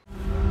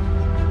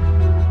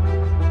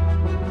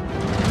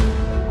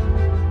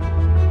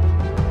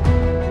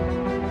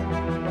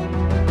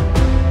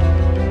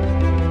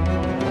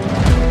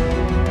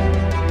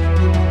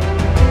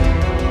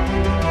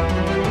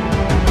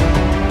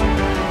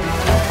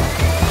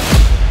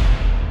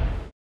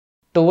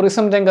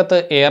 ടൂറിസം രംഗത്ത്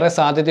ഏറെ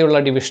സാധ്യതയുള്ള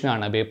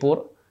ഡിവിഷനാണ് ബേപ്പൂർ.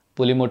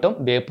 പുലിമുട്ടും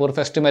ബേപ്പൂർ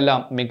ഫെസ്റ്റുമെല്ലാം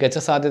മികച്ച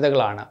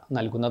സാധ്യതകളാണ്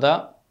നൽകുന്നത്.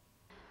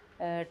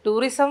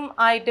 ടൂറിസം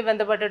ആയിട്ട്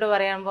ബന്ധപ്പെട്ടിട്ട്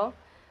പറയുമ്പോൾ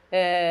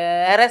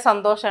ഏറെ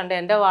സന്തോഷമുണ്ട്.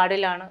 എൻ്റെ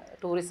വാർഡിലാണ്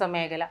ടൂറിസം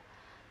മേഖല.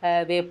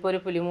 ബേപ്പൂർ,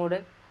 പുലിമൂട്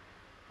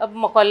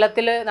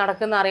കൊല്ലത്തിൽ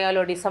നടക്കുന്ന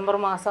അറിയാമല്ലോ. ഡിസംബർ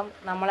മാസം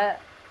നമ്മളെ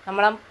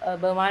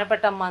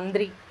ബഹുമാനപ്പെട്ട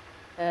മന്ത്രി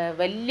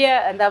വലിയ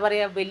എന്താ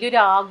പറയുക വലിയൊരു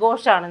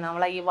ആഘോഷമാണ്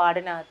നമ്മളെ ഈ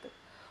വാർഡിനകത്ത്.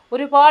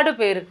 ഒരുപാട്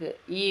പേർക്ക്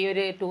ഈ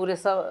ഒരു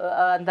ടൂറിസം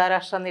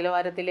അന്താരാഷ്ട്ര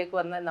നിലവാരത്തിലേക്ക്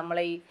വന്ന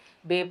നമ്മളെ ഈ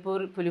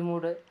ബേപ്പൂർ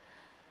പുലിമൂട്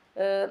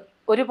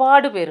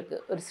ഒരുപാട് പേർക്ക്,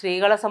 ഒരു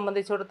സ്ത്രീകളെ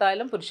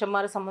സംബന്ധിച്ചിടത്തായാലും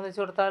പുരുഷന്മാരെ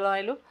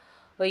സംബന്ധിച്ചിടത്തായാലും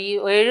ഈ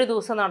 7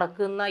 ദിവസം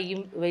നടക്കുന്ന ഈ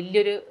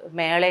വലിയൊരു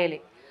മേളയിൽ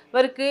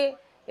ഇവർക്ക്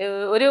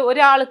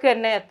ഒരാൾക്ക്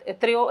തന്നെ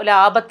എത്രയോ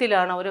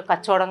ലാഭത്തിലാണ് ഒരു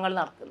കച്ചവടങ്ങൾ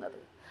നടക്കുന്നത്.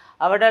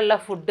 അവിടെയുള്ള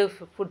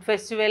ഫുഡ്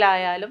ഫെസ്റ്റിവൽ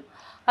ആയാലും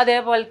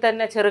അതേപോലെ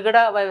തന്നെ ചെറുകിട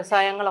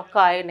വ്യവസായങ്ങളൊക്കെ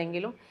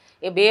ആയിട്ടുണ്ടെങ്കിലും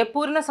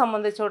ബേപ്പൂരിനെ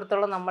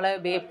സംബന്ധിച്ചിടത്തോളം നമ്മളെ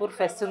ബേപ്പൂർ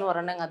ഫെസ്റ്റ് എന്ന്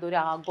പറഞ്ഞിട്ടുണ്ടെങ്കിൽ അതൊരു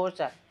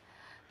ആഘോഷമാണ്.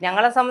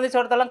 ഞങ്ങളെ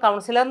സംബന്ധിച്ചിടത്തോളം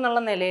കൗൺസിലർ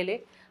എന്നുള്ള നിലയിൽ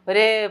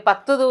ഒരു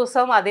 10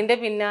 ദിവസം അതിൻ്റെ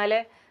പിന്നാലെ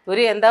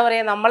ഒരു എന്താ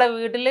പറയുക നമ്മളെ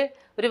വീട്ടിൽ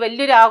ഒരു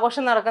വലിയൊരു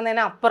ആഘോഷം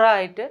നടക്കുന്നതിന്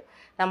അപ്പുറമായിട്ട്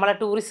നമ്മളെ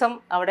ടൂറിസം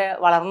അവിടെ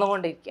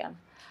വളർന്നുകൊണ്ടിരിക്കുകയാണ്.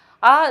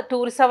 ആ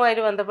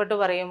ടൂറിസവുമായിട്ട് ബന്ധപ്പെട്ട്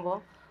പറയുമ്പോൾ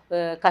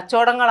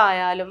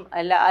കച്ചവടങ്ങളായാലും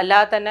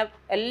അല്ലാതെ തന്നെ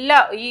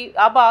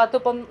ആ ഭാഗത്ത്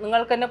ഇപ്പം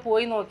നിങ്ങൾക്ക് തന്നെ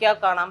പോയി നോക്കിയാൽ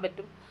കാണാൻ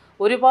പറ്റും.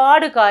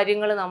 ഒരുപാട്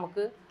കാര്യങ്ങൾ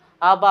നമുക്ക്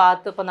ആ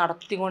ഭാഗത്ത് ഇപ്പം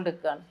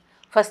നടത്തിക്കൊണ്ടിരിക്കുകയാണ്.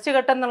 ഫസ്റ്റ്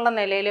ഘട്ടം എന്നുള്ള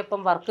നിലയിൽ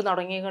ഇപ്പം വർക്ക്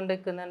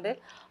തുടങ്ങിക്കൊണ്ടിരിക്കുന്നുണ്ട്.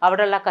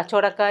 അവിടെയുള്ള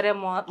കച്ചവടക്കാരെ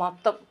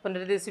മൊത്തം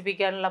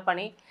പുനരധിവസിപ്പിക്കാനുള്ള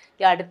പണി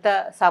ഈ അടുത്ത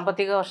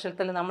സാമ്പത്തിക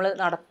വർഷത്തിൽ നമ്മൾ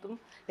നടത്തും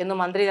എന്ന്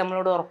മന്ത്രി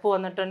നമ്മളോട് ഉറപ്പ്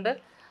വന്നിട്ടുണ്ട്.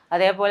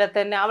 അതേപോലെ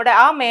തന്നെ അവിടെ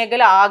ആ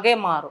മേഖല ആകെ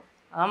മാറും.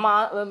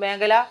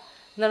 മേഖല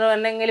എന്ന്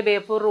പറഞ്ഞിട്ടുണ്ടെങ്കിൽ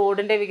ബേപ്പൂർ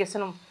റോഡിൻ്റെ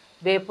വികസനം,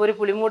 ബേപ്പൂർ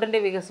പുലിമൂടിൻ്റെ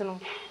വികസനം,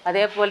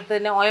 അതേപോലെ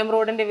തന്നെ OM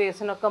റോഡിൻ്റെ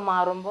വികസനമൊക്കെ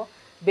മാറുമ്പോൾ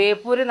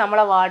ബേപ്പൂർ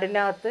നമ്മളെ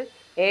വാർഡിനകത്ത്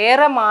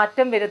ഏറെ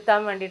മാറ്റം വരുത്താൻ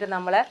വേണ്ടിയിട്ട്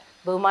നമ്മളെ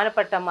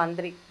ബഹുമാനപ്പെട്ട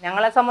മന്ത്രി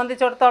ഞങ്ങളെ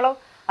സംബന്ധിച്ചിടത്തോളം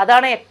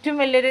അതാണ് ഏറ്റവും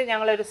വലിയൊരു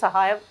ഞങ്ങളൊരു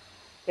സഹായം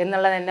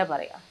എന്നുള്ളത് തന്നെ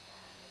പറയാം.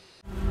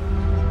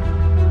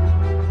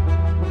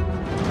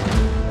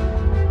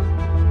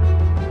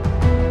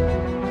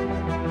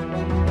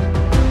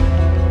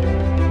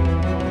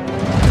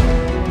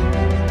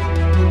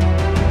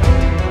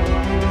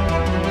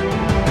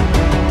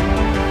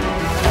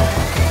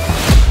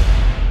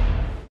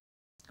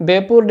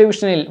 ബേപ്പൂർ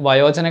ഡിവിഷനിൽ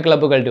വയോജന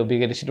ക്ലബ്ബുകൾ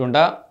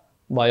രൂപീകരിച്ചിട്ടുണ്ട്.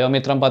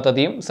 വയോമിത്രം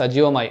പദ്ധതിയും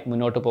സജീവമായി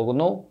മുന്നോട്ട്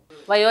പോകുന്നു.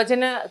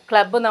 വയോജന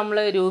ക്ലബ്ബ് നമ്മൾ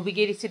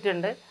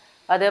രൂപീകരിച്ചിട്ടുണ്ട്.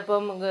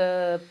 അതിപ്പം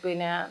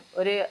പിന്നെ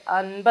ഒരു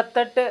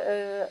 58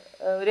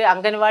 ഒരു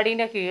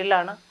അംഗൻവാടീൻ്റെ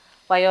കീഴിലാണ്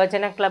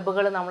വയോജന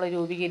ക്ലബ്ബുകൾ നമ്മൾ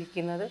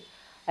രൂപീകരിക്കുന്നത്.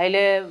 അതിൽ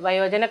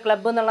വയോജന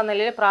ക്ലബ്ബ് എന്നുള്ള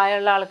നിലയിൽ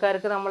പ്രായമുള്ള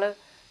ആൾക്കാർക്ക് നമ്മൾ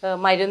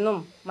മരുന്നും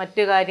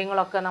മറ്റു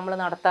കാര്യങ്ങളൊക്കെ നമ്മൾ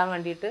നടത്താൻ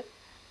വേണ്ടിയിട്ട്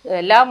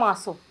എല്ലാ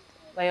മാസവും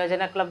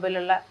വയോജന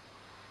ക്ലബ്ബിലുള്ള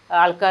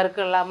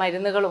ആൾക്കാർക്കുള്ള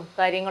മരുന്നുകളും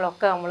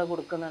കാര്യങ്ങളൊക്കെ നമ്മൾ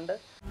കൊടുക്കുന്നുണ്ട്.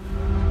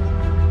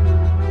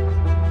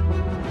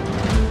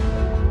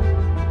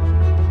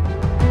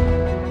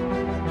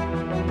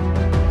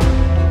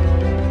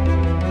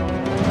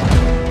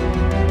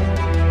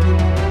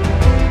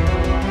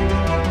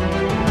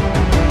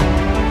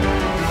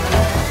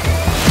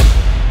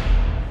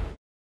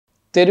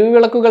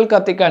 തെരുവുവിളക്കുകൾ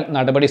കത്തിക്കാൻ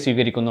നടപടി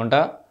സ്വീകരിക്കുന്നുണ്ട്.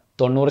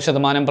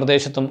 90%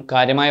 പ്രദേശത്തും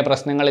കാര്യമായ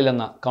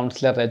പ്രശ്നങ്ങളില്ലെന്ന്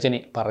കൗൺസിലർ രജനി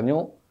പറഞ്ഞു.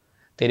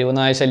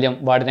 തെരുവുനായ ശല്യം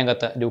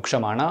വാർഡിനകത്ത്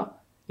രൂക്ഷമാണ്.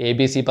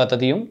 ABC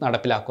പദ്ധതിയും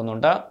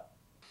നടപ്പിലാക്കുന്നുണ്ട്.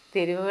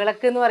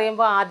 തെരുവുവിളക്ക് എന്ന്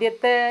പറയുമ്പോൾ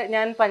ആദ്യത്തെ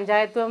ഞാൻ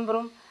പഞ്ചായത്ത്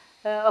മെമ്പറും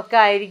ഒക്കെ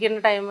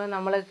ആയിരിക്കുന്ന ടൈം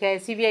നമ്മൾ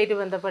KCB ആയിട്ട്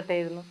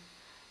ബന്ധപ്പെട്ടായിരുന്നു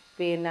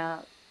പിന്നെ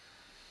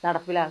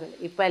നടപ്പിലാക്കൽ.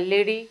 ഇപ്പോൾ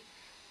LED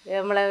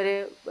നമ്മളെ ഒരു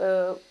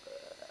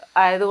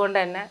ആയതുകൊണ്ട്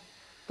തന്നെ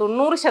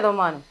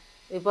 90%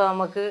 ഇപ്പോൾ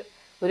നമുക്ക്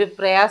ഒരു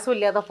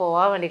പ്രയാസമില്ലാതെ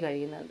പോകാൻ വേണ്ടി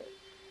കഴിയുന്നുണ്ട്.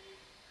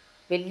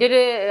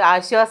 വലിയൊരു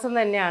ആശ്വാസം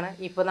തന്നെയാണ്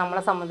ഇപ്പോൾ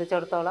നമ്മളെ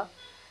സംബന്ധിച്ചിടത്തോളം.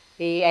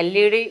 ഈ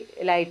LED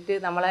ലൈറ്റ്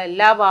നമ്മളെ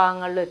എല്ലാ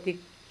ഭാഗങ്ങളിലും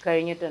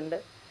എത്തിക്കഴിഞ്ഞിട്ടുണ്ട്.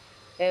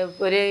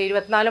 ഒരു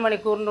 24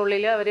 മണിക്കൂറിൻ്റെ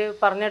ഉള്ളിൽ അവർ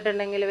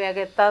പറഞ്ഞിട്ടുണ്ടെങ്കിൽ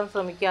വേഗം എത്താൻ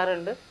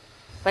ശ്രമിക്കാറുണ്ട്.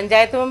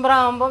 പഞ്ചായത്ത് മെമ്പർ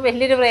ആകുമ്പോൾ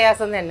വലിയൊരു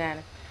പ്രയാസം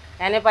തന്നെയാണ്.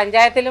 ഞാൻ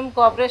പഞ്ചായത്തിലും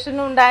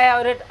കോർപ്പറേഷനും ഉണ്ടായ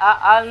ഒരു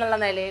ആളെന്നുള്ള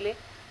നിലയിൽ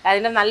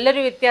അതിൻ്റെ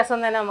നല്ലൊരു വ്യത്യാസം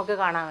തന്നെ നമുക്ക്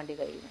കാണാൻ വേണ്ടി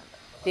കഴിയുന്നുണ്ട്.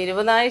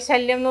 തെരുവുനായ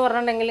ശല്യം എന്ന്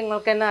പറഞ്ഞിട്ടുണ്ടെങ്കിൽ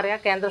നിങ്ങൾക്ക് തന്നെ അറിയാം,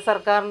 കേന്ദ്ര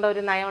സർക്കാരിൻ്റെ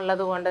ഒരു നയം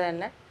ഉള്ളത് കൊണ്ട്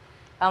തന്നെ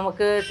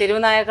നമുക്ക്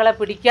തെരുവുനായകളെ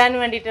പിടിക്കാൻ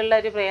വേണ്ടിയിട്ടുള്ള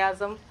ഒരു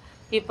പ്രയാസം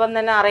ഇപ്പം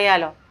തന്നെ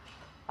അറിയാലോ.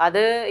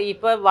 അത്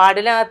ഇപ്പോൾ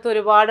വാർഡിനകത്ത്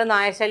ഒരുപാട്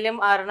നായശല്യം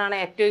കാരണമാണ്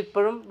ഏറ്റവും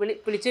ഇപ്പോഴും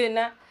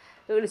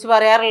വിളിച്ച്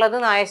പറയാറുള്ളത്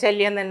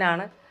നായശല്യം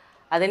തന്നെയാണ്.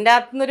 അതിൻ്റെ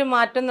അകത്തുനിന്നൊരു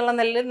മാറ്റം എന്നുള്ള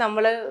നിലയിൽ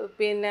നമ്മൾ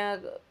പിന്നെ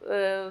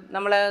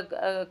നമ്മളെ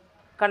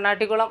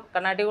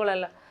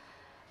കണ്ണാട്ടിക്കുളമല്ല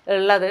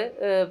ഉള്ളത്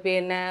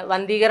പിന്നെ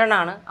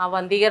വന്ധീകരണമാണ്. ആ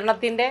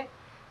വന്ധീകരണത്തിൻ്റെ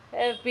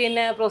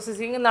പിന്നെ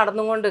പ്രോസസ്സിങ്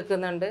നടന്നുകൊണ്ട്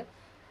നിൽക്കുന്നുണ്ട്.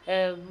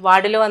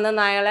 വാർഡിൽ വന്ന്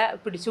നായകളെ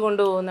പിടിച്ചു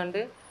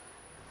കൊണ്ടുപോകുന്നുണ്ട്.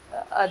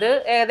 അത്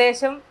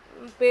ഏകദേശം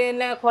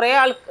പിന്നെ കുറേ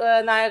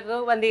നായക്ക്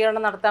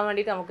വന്ധീകരണം നടത്താൻ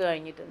വേണ്ടിയിട്ട് നമുക്ക്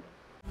കഴിഞ്ഞിട്ടുണ്ട്.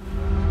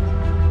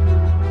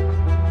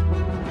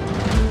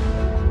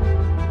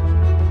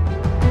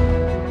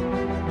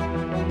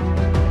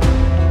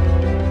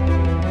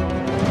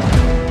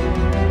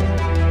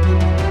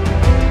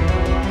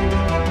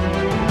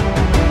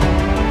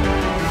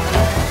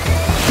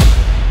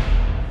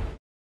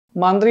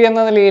 മന്ത്രി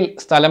എന്ന നിലയിൽ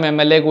സ്ഥലം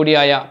MLA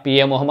കൂടിയായ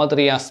PA മുഹമ്മദ്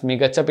റിയാസ്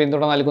മികച്ച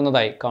പിന്തുണ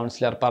നൽകുന്നതായി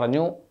കൗൺസിലർ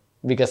പറഞ്ഞു.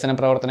 വികസന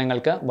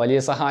പ്രവർത്തനങ്ങൾക്ക് വലിയ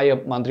സഹായം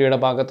മന്ത്രിയുടെ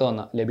ഭാഗത്തു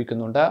നിന്ന്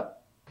ലഭിക്കുന്നുണ്ട്.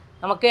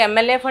 നമുക്ക്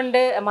MLA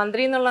ഫണ്ട്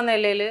മന്ത്രി എന്നുള്ള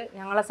നിലയിൽ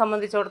ഞങ്ങളെ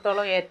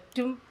സംബന്ധിച്ചിടത്തോളം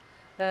ഏറ്റവും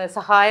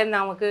സഹായം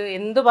നമുക്ക്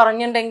എന്ത്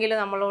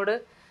പറഞ്ഞിട്ടുണ്ടെങ്കിലും നമ്മളോട്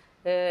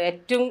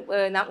ഏറ്റവും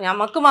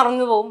നമുക്ക്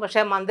മറന്നു പോകും,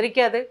 പക്ഷേ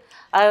മന്ത്രിക്ക് അത്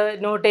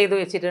നോട്ട് ചെയ്ത്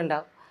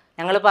വെച്ചിട്ടുണ്ടാവും.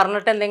 ഞങ്ങൾ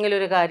പറഞ്ഞിട്ട് എന്തെങ്കിലും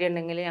ഒരു കാര്യം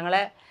ഉണ്ടെങ്കിൽ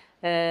ഞങ്ങളെ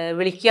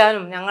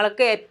വിളിക്കാനും,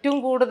 ഞങ്ങൾക്ക് ഏറ്റവും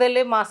കൂടുതൽ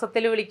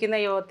മാസത്തിൽ വിളിക്കുന്ന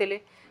യോഗത്തിൽ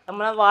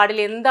നമ്മളെ വാർഡിൽ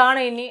എന്താണ്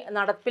ഇനി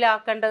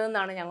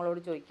നടപ്പിലാക്കേണ്ടതെന്നാണ് ഞങ്ങളോട്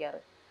ചോദിക്കാറ്.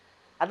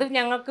 അത്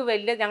ഞങ്ങൾക്ക്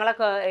ഞങ്ങളെ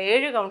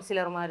 7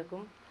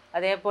 കൗൺസിലർമാർക്കും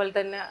അതേപോലെ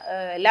തന്നെ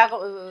എല്ലാ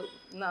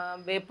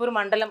ബേപ്പൂർ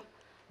മണ്ഡലം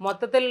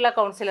മൊത്തത്തിലുള്ള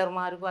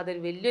കൗൺസിലർമാർക്കും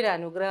അതൊരു വലിയൊരു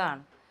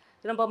അനുഗ്രഹമാണ്.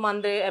 ഇതിനിപ്പോൾ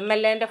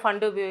MLA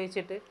ഫണ്ട്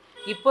ഉപയോഗിച്ചിട്ട്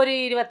ഇപ്പോൾ ഒരു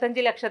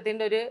 25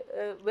 ലക്ഷത്തിൻ്റെ ഒരു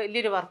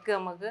വലിയൊരു വർക്ക്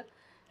നമുക്ക്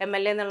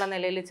MLA എന്നുള്ള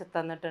നിലയിൽ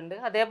തന്നിട്ടുണ്ട്.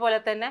 അതേപോലെ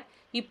തന്നെ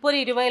ഇപ്പോൾ ഒരു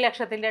 20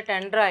 ലക്ഷത്തിൻ്റെ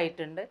ടെൻഡർ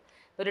ആയിട്ടുണ്ട്,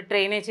 ഒരു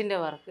ഡ്രെയിനേജിൻ്റെ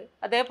വർക്ക്.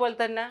 അതേപോലെ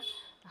തന്നെ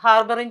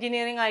ഹാർബർ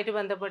എഞ്ചിനീയറിംഗ് ആയിട്ട്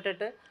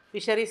ബന്ധപ്പെട്ടിട്ട്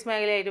ഫിഷറീസ്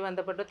മേഖലയായിട്ട്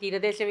ബന്ധപ്പെട്ട്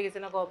തീരദേശ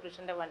വികസന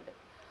കോർപ്പറേഷൻ്റെ ഫണ്ട്,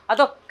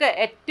 അതൊക്കെ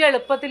ഏറ്റവും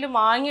എളുപ്പത്തിൽ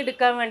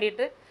വാങ്ങിയെടുക്കാൻ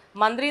വേണ്ടിയിട്ട്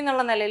മന്ത്രി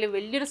എന്നുള്ള നിലയിൽ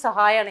വലിയൊരു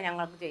സഹായമാണ്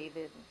ഞങ്ങൾക്ക് ചെയ്തു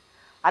തരുന്നത്.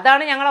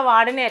 അതാണ് ഞങ്ങളെ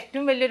വാർഡിന്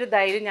ഏറ്റവും വലിയൊരു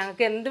ധൈര്യം.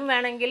 ഞങ്ങൾക്ക് എന്തും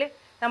വേണമെങ്കിൽ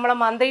നമ്മളെ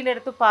മന്ത്രിൻ്റെ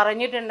അടുത്ത്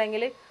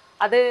പറഞ്ഞിട്ടുണ്ടെങ്കിൽ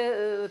അത്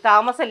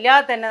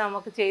താമസമില്ലാതെ തന്നെ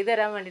നമുക്ക് ചെയ്തു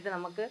തരാൻ വേണ്ടിയിട്ട്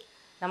നമുക്ക്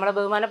നമ്മളെ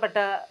ബഹുമാനപ്പെട്ട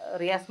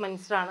റിയാസ്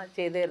മിനിസ്റ്ററാണ്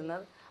ചെയ്തു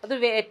തരുന്നത്. അത്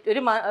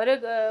ഒരു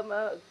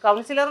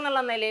കൗൺസിലർ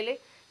എന്നുള്ള നിലയിൽ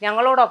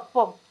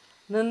ഞങ്ങളോടൊപ്പം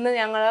നിന്ന്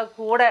ഞങ്ങളെ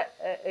കൂടെ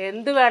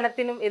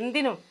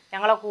എന്തിനും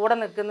ഞങ്ങളെ കൂടെ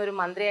നിൽക്കുന്ന ഒരു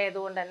മന്ത്രി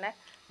ആയതുകൊണ്ട് തന്നെ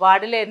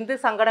വാർഡിലെ എന്ത്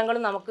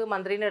സങ്കടങ്ങളും നമുക്ക്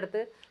മന്ത്രീൻ്റെ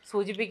അടുത്ത്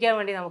സൂചിപ്പിക്കാൻ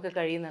വേണ്ടി നമുക്ക്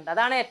കഴിയുന്നുണ്ട്.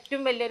 അതാണ്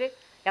ഏറ്റവും വലിയൊരു,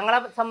 ഞങ്ങളെ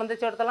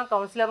സംബന്ധിച്ചിടത്തോളം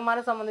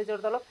കൗൺസിലർമാരെ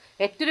സംബന്ധിച്ചിടത്തോളം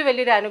ഏറ്റവും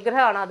വലിയൊരു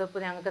അനുഗ്രഹമാണ്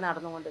അതിപ്പോൾ ഞങ്ങൾക്ക്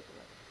നടന്നുകൊണ്ടിരിക്കുന്നത്.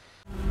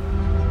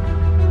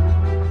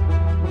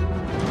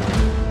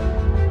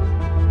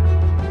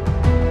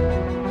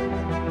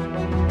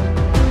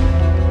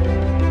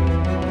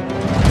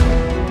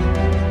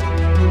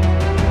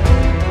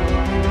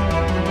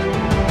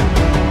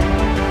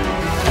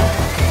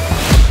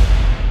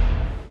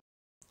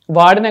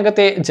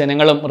 വാർഡിനകത്തെ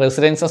ജനങ്ങളും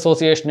റെസിഡൻസ്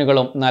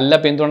അസോസിയേഷനുകളും നല്ല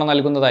പിന്തുണ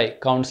നൽകുന്നതായി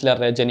കൗൺസിലർ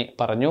രജനി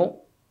പറഞ്ഞു.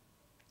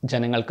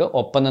 ജനങ്ങൾക്ക്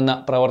ഒപ്പം നിന്ന്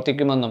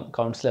പ്രവർത്തിക്കുമെന്നും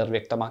കൗൺസിലർ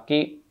വ്യക്തമാക്കി.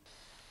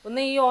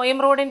 ഒന്ന് ഈ OM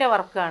റോഡിൻ്റെ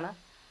വർക്കാണ്.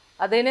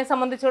 അതിനെ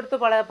സംബന്ധിച്ചിടത്ത്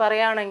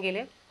പറയുകയാണെങ്കിൽ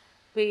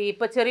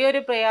ഇപ്പോൾ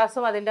ചെറിയൊരു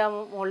പ്രയാസം അതിൻ്റെ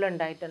മുകളിൽ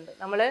ഉണ്ടായിട്ടുണ്ട്.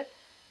 നമ്മൾ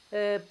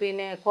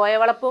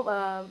കോയവളപ്പ്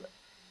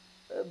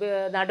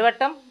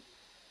നടുവട്ടം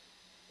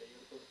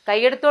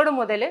കയ്യെടുത്തോട്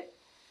മുതൽ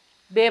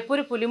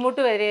ബേപ്പൂർ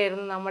പുലിമുട്ട്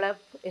വരെയായിരുന്നു നമ്മളെ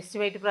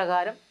എസ്റ്റിമേറ്റ്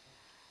പ്രകാരം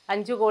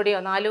 5 കോടിയോ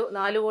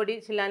 4 കോടി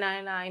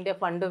ചില്ലാനാണ് അതിൻ്റെ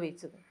ഫണ്ട്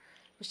വെച്ചത്.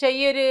 പക്ഷേ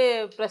ഈ ഒരു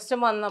പ്രശ്നം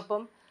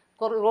വന്നപ്പം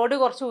റോഡ്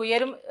കുറച്ച്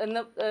ഉയരും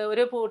എന്ന്,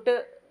 ഒരു ഫൂട്ട്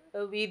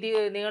വീതി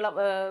നീളം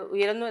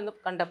ഉയരുന്നു എന്ന്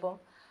കണ്ടപ്പോൾ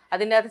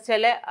അതിൻ്റെ അകത്ത്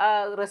ചില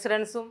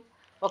റെസിഡൻസും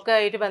ഒക്കെ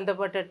ആയിട്ട്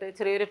ബന്ധപ്പെട്ടിട്ട്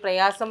ചെറിയൊരു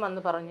പ്രയാസം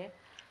വന്ന് പറഞ്ഞ്,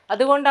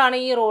 അതുകൊണ്ടാണ്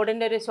ഈ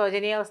റോഡിൻ്റെ ഒരു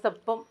ശോചനീയാവസ്ഥ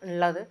ഇപ്പം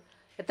ഉള്ളത്.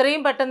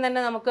 എത്രയും പെട്ടെന്ന്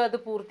തന്നെ നമുക്ക് അത്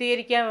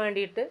പൂർത്തീകരിക്കാൻ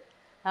വേണ്ടിയിട്ട്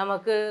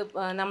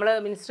നമ്മൾ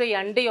മിനിസ്റ്റർ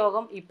 2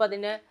 യോഗം ഇപ്പം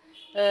അതിന്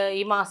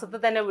ഈ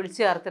മാസത്തിൽ തന്നെ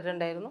വിളിച്ചു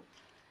ചേർത്തിട്ടുണ്ടായിരുന്നു.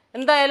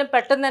 എന്തായാലും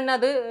പെട്ടെന്ന് തന്നെ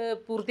അത്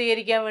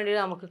പൂർത്തീകരിക്കാൻ വേണ്ടി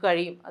നമുക്ക്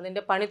കഴിയും.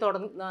 അതിൻ്റെ പണി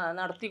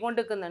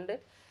നടത്തിക്കൊണ്ടിരിക്കുന്നുണ്ട്.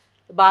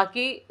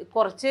 ബാക്കി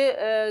കുറച്ച്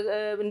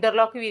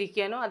ഇൻ്റർലോക്ക്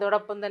വിരിക്കാനും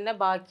അതോടൊപ്പം തന്നെ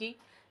ബാക്കി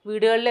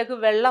വീടുകളിലേക്ക്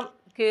വെള്ളം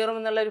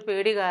കയറുമെന്നുള്ളൊരു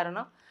പേടി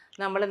കാരണം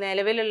നമ്മൾ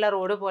നിലവിലുള്ള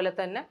റോഡ് പോലെ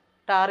തന്നെ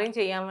ടാറിങ്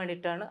ചെയ്യാൻ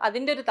വേണ്ടിയിട്ടാണ്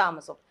അതിൻ്റെ ഒരു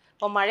താമസം.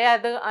 ഇപ്പോൾ മഴ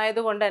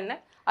ആയതുകൊണ്ട് തന്നെ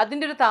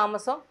അതിൻ്റെ ഒരു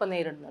താമസം ഇപ്പോൾ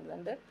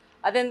നേരിടുന്നുണ്ട്.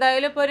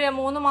 അതെന്തായാലും ഇപ്പോൾ ഒരു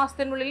 3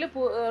 മാസത്തിനുള്ളിൽ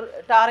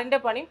ടാറിൻ്റെ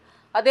പണിയും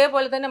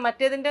അതേപോലെ തന്നെ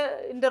മറ്റേതിൻ്റെ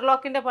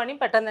ഇൻ്റർലോക്കിൻ്റെ പണിയും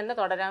പെട്ടെന്ന് തന്നെ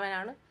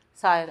തുടരാനാണ്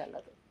സാധ്യത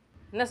ഉള്ളത്.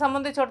 എന്നെ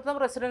സംബന്ധിച്ചിടത്തോളം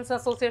റെസിഡൻസ്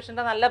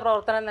അസോസിയേഷൻ്റെ നല്ല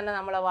പ്രവർത്തനം തന്നെ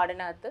നമ്മളെ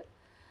വാർഡിനകത്ത്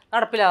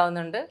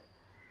നടപ്പിലാവുന്നുണ്ട്.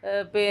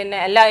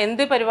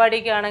 എന്ത്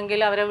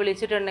പരിപാടിക്കാണെങ്കിലും അവരെ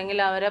വിളിച്ചിട്ടുണ്ടെങ്കിൽ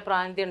അവരെ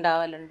പ്രാന്തി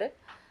ഉണ്ടാവലുണ്ട്.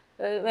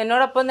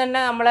 എന്നോടൊപ്പം തന്നെ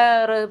നമ്മളെ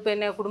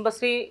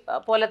കുടുംബശ്രീ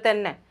പോലെ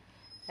തന്നെ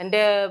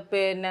എൻ്റെ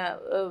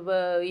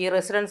ഈ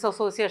റെസിഡൻസ്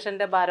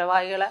അസോസിയേഷൻ്റെ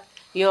ഭാരവാഹികളെ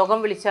യോഗം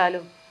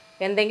വിളിച്ചാലും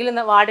എന്തെങ്കിലും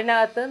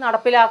വാർഡിനകത്ത്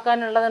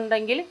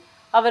നടപ്പിലാക്കാനുള്ളതുണ്ടെങ്കിൽ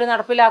അവർ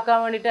നടപ്പിലാക്കാൻ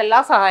വേണ്ടിയിട്ട് എല്ലാ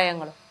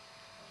സഹായങ്ങളും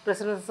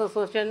റെസിഡൻസ്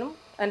അസോസിയേഷനും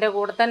എൻ്റെ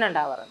കൂടെ തന്നെ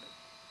ഉണ്ടാവാറുണ്ട്.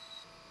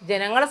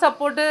 ജനങ്ങളെ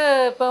സപ്പോർട്ട്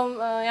ഇപ്പം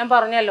ഞാൻ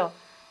പറഞ്ഞല്ലോ,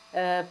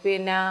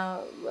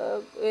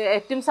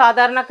 ഏറ്റവും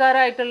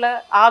സാധാരണക്കാരായിട്ടുള്ള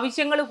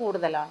ആവശ്യങ്ങൾ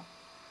കൂടുതലാണ്.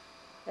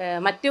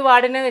 മറ്റ്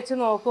വാർഡിനെ വെച്ച്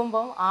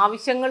നോക്കുമ്പം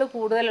ആവശ്യങ്ങൾ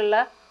കൂടുതലുള്ള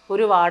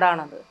ഒരു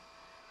വാർഡാണത്.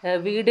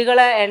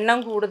 വീടുകളെ എണ്ണം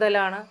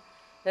കൂടുതലാണ്.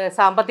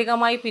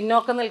 സാമ്പത്തികമായി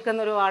പിന്നോക്കം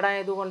നിൽക്കുന്ന ഒരു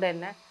വാർഡായതുകൊണ്ട്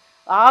തന്നെ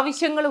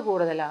ആവശ്യങ്ങൾ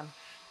കൂടുതലാണ്.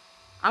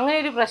 അങ്ങനെ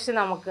ഒരു പ്രശ്നം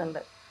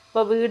നമുക്കുണ്ട്.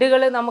 ഇപ്പോൾ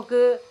വീടുകൾ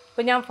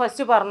ഇപ്പോൾ ഞാൻ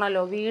ഫസ്റ്റ്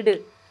പറഞ്ഞല്ലോ,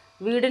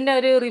 വീടിൻ്റെ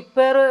ഒരു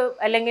റിപ്പയർ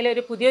അല്ലെങ്കിൽ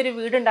ഒരു പുതിയൊരു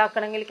വീട്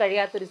ഉണ്ടാക്കണമെങ്കിൽ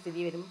കഴിയാത്തൊരു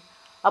സ്ഥിതി വരും.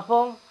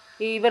 അപ്പോൾ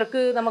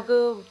ഇവർക്ക് നമുക്ക്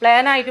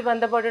പ്ലാനായിട്ട്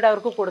ബന്ധപ്പെട്ടിട്ട്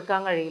അവർക്ക്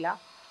കൊടുക്കാൻ കഴിയില്ല.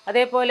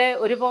 അതേപോലെ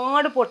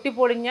ഒരുപാട്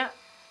പൊട്ടിപ്പൊളിഞ്ഞ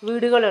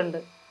വീടുകളുണ്ട്.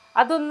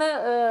 അതൊന്ന്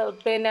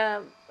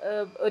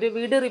ഒരു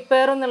വീട്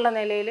റിപ്പയർ എന്നുള്ള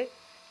നിലയിൽ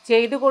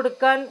ചെയ്തു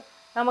കൊടുക്കാൻ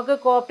നമുക്ക്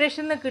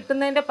കോർപ്പറേഷനിൽ നിന്ന്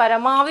കിട്ടുന്നതിൻ്റെ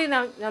പരമാവധി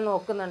ഞാൻ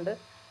നോക്കുന്നുണ്ട്.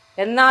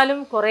 എന്നാലും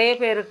കുറേ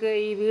പേർക്ക്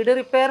ഈ വീട്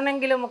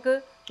റിപ്പയറിനെങ്കിലും നമുക്ക്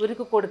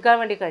ഇവർക്ക് കൊടുക്കാൻ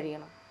വേണ്ടി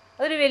കഴിയണം.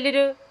 അതൊരു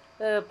വലിയൊരു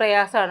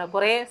പ്രയാസമാണ്.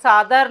 കുറേ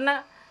സാധാരണ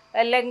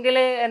അല്ലെങ്കിൽ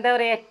എന്താ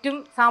പറയുക, ഏറ്റവും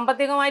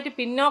സാമ്പത്തികമായിട്ട്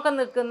പിന്നോക്കം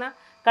നിൽക്കുന്ന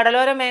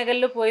കടലോര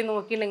മേഖലയിൽ പോയി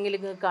നോക്കിയിട്ടുണ്ടെങ്കിൽ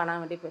നിങ്ങൾക്ക് കാണാൻ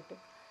വേണ്ടി പറ്റും.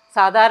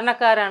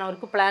 സാധാരണക്കാരാണ്,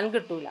 അവർക്ക് പ്ലാൻ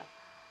കിട്ടൂല.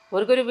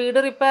 അവർക്കൊരു വീട്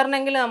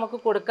റിപ്പയറിനെങ്കിൽ നമുക്ക്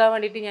കൊടുക്കാൻ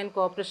വേണ്ടിയിട്ട് ഞാൻ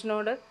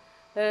കോർപ്പറേഷനോട്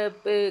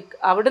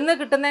അവിടുന്ന്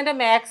കിട്ടുന്നതിൻ്റെ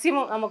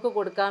മാക്സിമം നമുക്ക്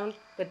കൊടുക്കാൻ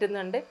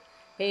പറ്റുന്നുണ്ട്.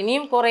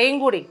 ഇനിയും കുറേയും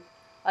കൂടി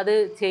അത്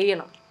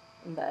ചെയ്യണം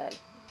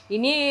എന്തായാലും.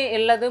 ഇനി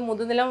ഉള്ളത്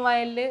മുതുനിലം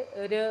വയലിൽ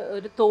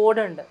ഒരു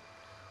തോടുണ്ട്.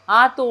 ആ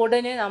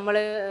തോടിന് നമ്മൾ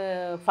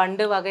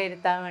ഫണ്ട്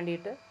വകയിരുത്താൻ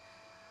വേണ്ടിയിട്ട്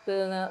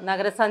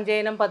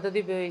നഗരസഞ്ചയനം പദ്ധതി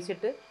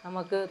ഉപയോഗിച്ചിട്ട്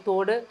നമുക്ക്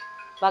തോട്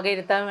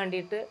വകയിരുത്താൻ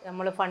വേണ്ടിയിട്ട്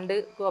നമ്മൾ ഫണ്ട്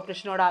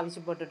കോർപ്പറേഷനോട്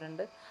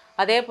ആവശ്യപ്പെട്ടിട്ടുണ്ട്.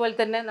 അതേപോലെ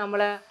തന്നെ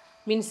നമ്മളെ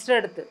മിനിസ്റ്റർ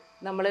അടുത്ത്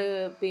നമ്മൾ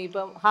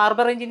ഇപ്പം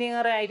ഹാർബർ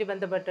എഞ്ചിനീയറായിട്ട്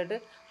ബന്ധപ്പെട്ടിട്ട്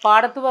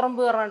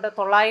പാടത്തുപറമ്പ് പറഞ്ഞിട്ട്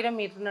 900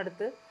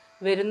 മീറ്ററിനടുത്ത്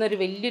വരുന്നൊരു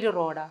വലിയൊരു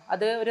റോഡാണ്.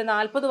 അത് ഒരു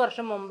 40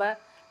 വർഷം മുമ്പ്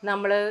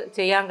നമ്മൾ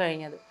ചെയ്യാൻ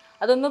കഴിഞ്ഞത്.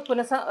 അതൊന്ന്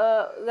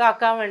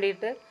ഇതാക്കാൻ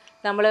വേണ്ടിയിട്ട്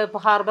നമ്മൾ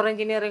ഹാർബർ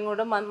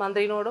എഞ്ചിനീയറിങ്ങോടും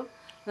മന്ത്രിയോടും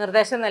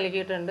നിർദ്ദേശം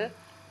നൽകിയിട്ടുണ്ട്.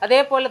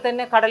 അതേപോലെ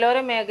തന്നെ കടലോര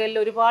മേഖലയിൽ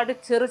ഒരുപാട്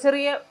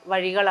ചെറിയ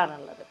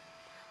വഴികളാണുള്ളത്.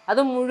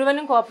 അത്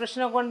മുഴുവനും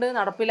കോർപ്പറേഷനെ കൊണ്ട്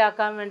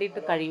നടപ്പിലാക്കാൻ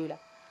വേണ്ടിയിട്ട് കഴിയില്ല.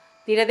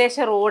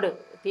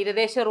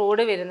 തീരദേശ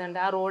റോഡ് വരുന്നുണ്ട്.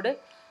 ആ റോഡ്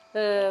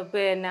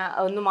പിന്നെ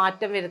ഒന്ന്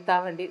മാറ്റം വരുത്താൻ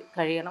വേണ്ടി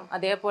കഴിയണം.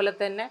 അതേപോലെ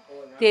തന്നെ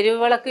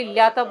തെരുവുവിളക്ക്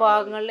ഇല്ലാത്ത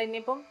ഭാഗങ്ങളിൽ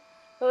ഇനിയിപ്പം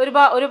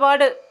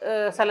ഒരുപാട്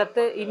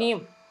സ്ഥലത്ത് ഇനിയും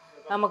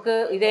നമുക്ക്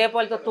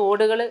ഇതേപോലത്തെ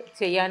തോടുകൾ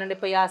ചെയ്യാനുണ്ട്.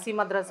 ഇപ്പോൾ യാസി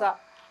മദ്രസ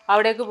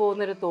അവിടേക്ക്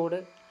പോകുന്നൊരു തോട്,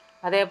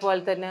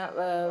 അതേപോലെ തന്നെ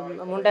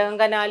മുണ്ടകം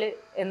കനാൽ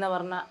എന്ന്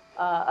പറഞ്ഞ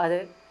അത്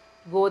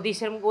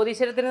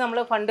ഗോതീശ്വരത്തിന് നമ്മൾ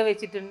ഫണ്ട്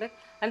വെച്ചിട്ടുണ്ട്.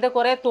 അങ്ങനത്തെ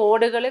കുറേ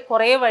തോടുകൾ,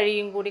 കുറേ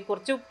വഴിയും കൂടി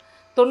കുറച്ച്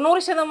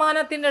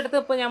 90% അടുത്ത്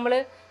ഇപ്പോൾ നമ്മൾ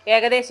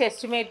ഏകദേശം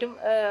എസ്റ്റിമേറ്റും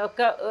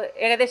ഒക്കെ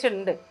ഏകദേശം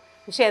ഉണ്ട്.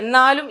 പക്ഷെ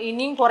എന്നാലും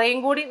ഇനിയും കുറേയും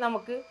കൂടി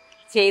നമുക്ക്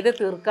ചെയ്ത്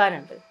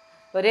തീർക്കാനുണ്ട്.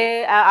 ഒരു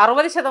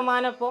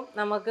 60% ഇപ്പം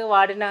നമുക്ക്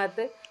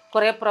വാർഡിനകത്ത്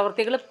കുറേ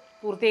പ്രവൃത്തികൾ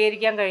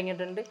പൂർത്തീകരിക്കാൻ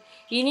കഴിഞ്ഞിട്ടുണ്ട്.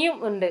 ഇനിയും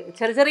ഉണ്ട്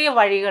ചെറിയ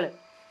വഴികൾ.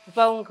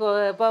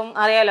 ഇപ്പം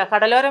അറിയാലോ,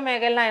 കടലോര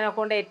മേഖല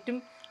അതിനെക്കൊണ്ട് ഏറ്റവും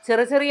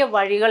ചെറിയ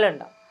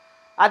വഴികളുണ്ടാവും.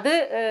 അത്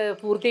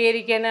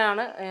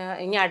പൂർത്തീകരിക്കാനാണ്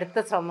ഇനി അടുത്ത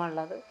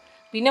ശ്രമമുള്ളത്.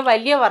 പിന്നെ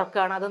വലിയ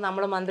വർക്കാണ്. അത്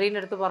നമ്മൾ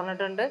മന്ത്രീൻ്റെ അടുത്ത്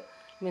പറഞ്ഞിട്ടുണ്ട്.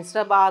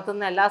 മിനിസ്റ്റർ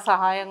ഭാഗത്തുനിന്ന് എല്ലാ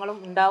സഹായങ്ങളും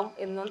ഉണ്ടാവും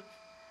എന്നും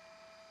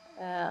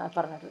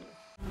പറഞ്ഞിട്ടുണ്ട്.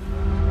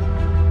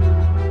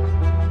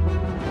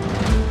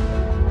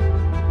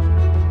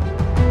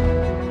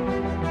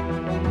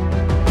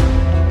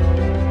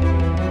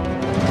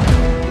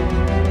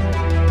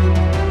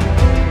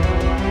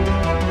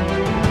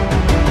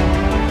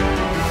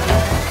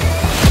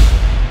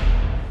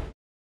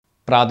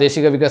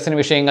 പ്രാദേശിക വികസന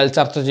വിഷയങ്ങൾ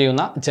ചർച്ച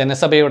ചെയ്യുന്ന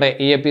ജനസഭയുടെ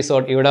ഈ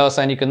എപ്പിസോഡ് ഇവിടെ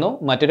അവസാനിക്കുന്നു.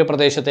 മറ്റൊരു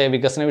പ്രദേശത്തെ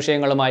വികസന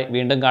വിഷയങ്ങളുമായി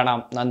വീണ്ടും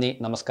കാണാം. നന്ദി,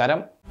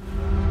 നമസ്കാരം.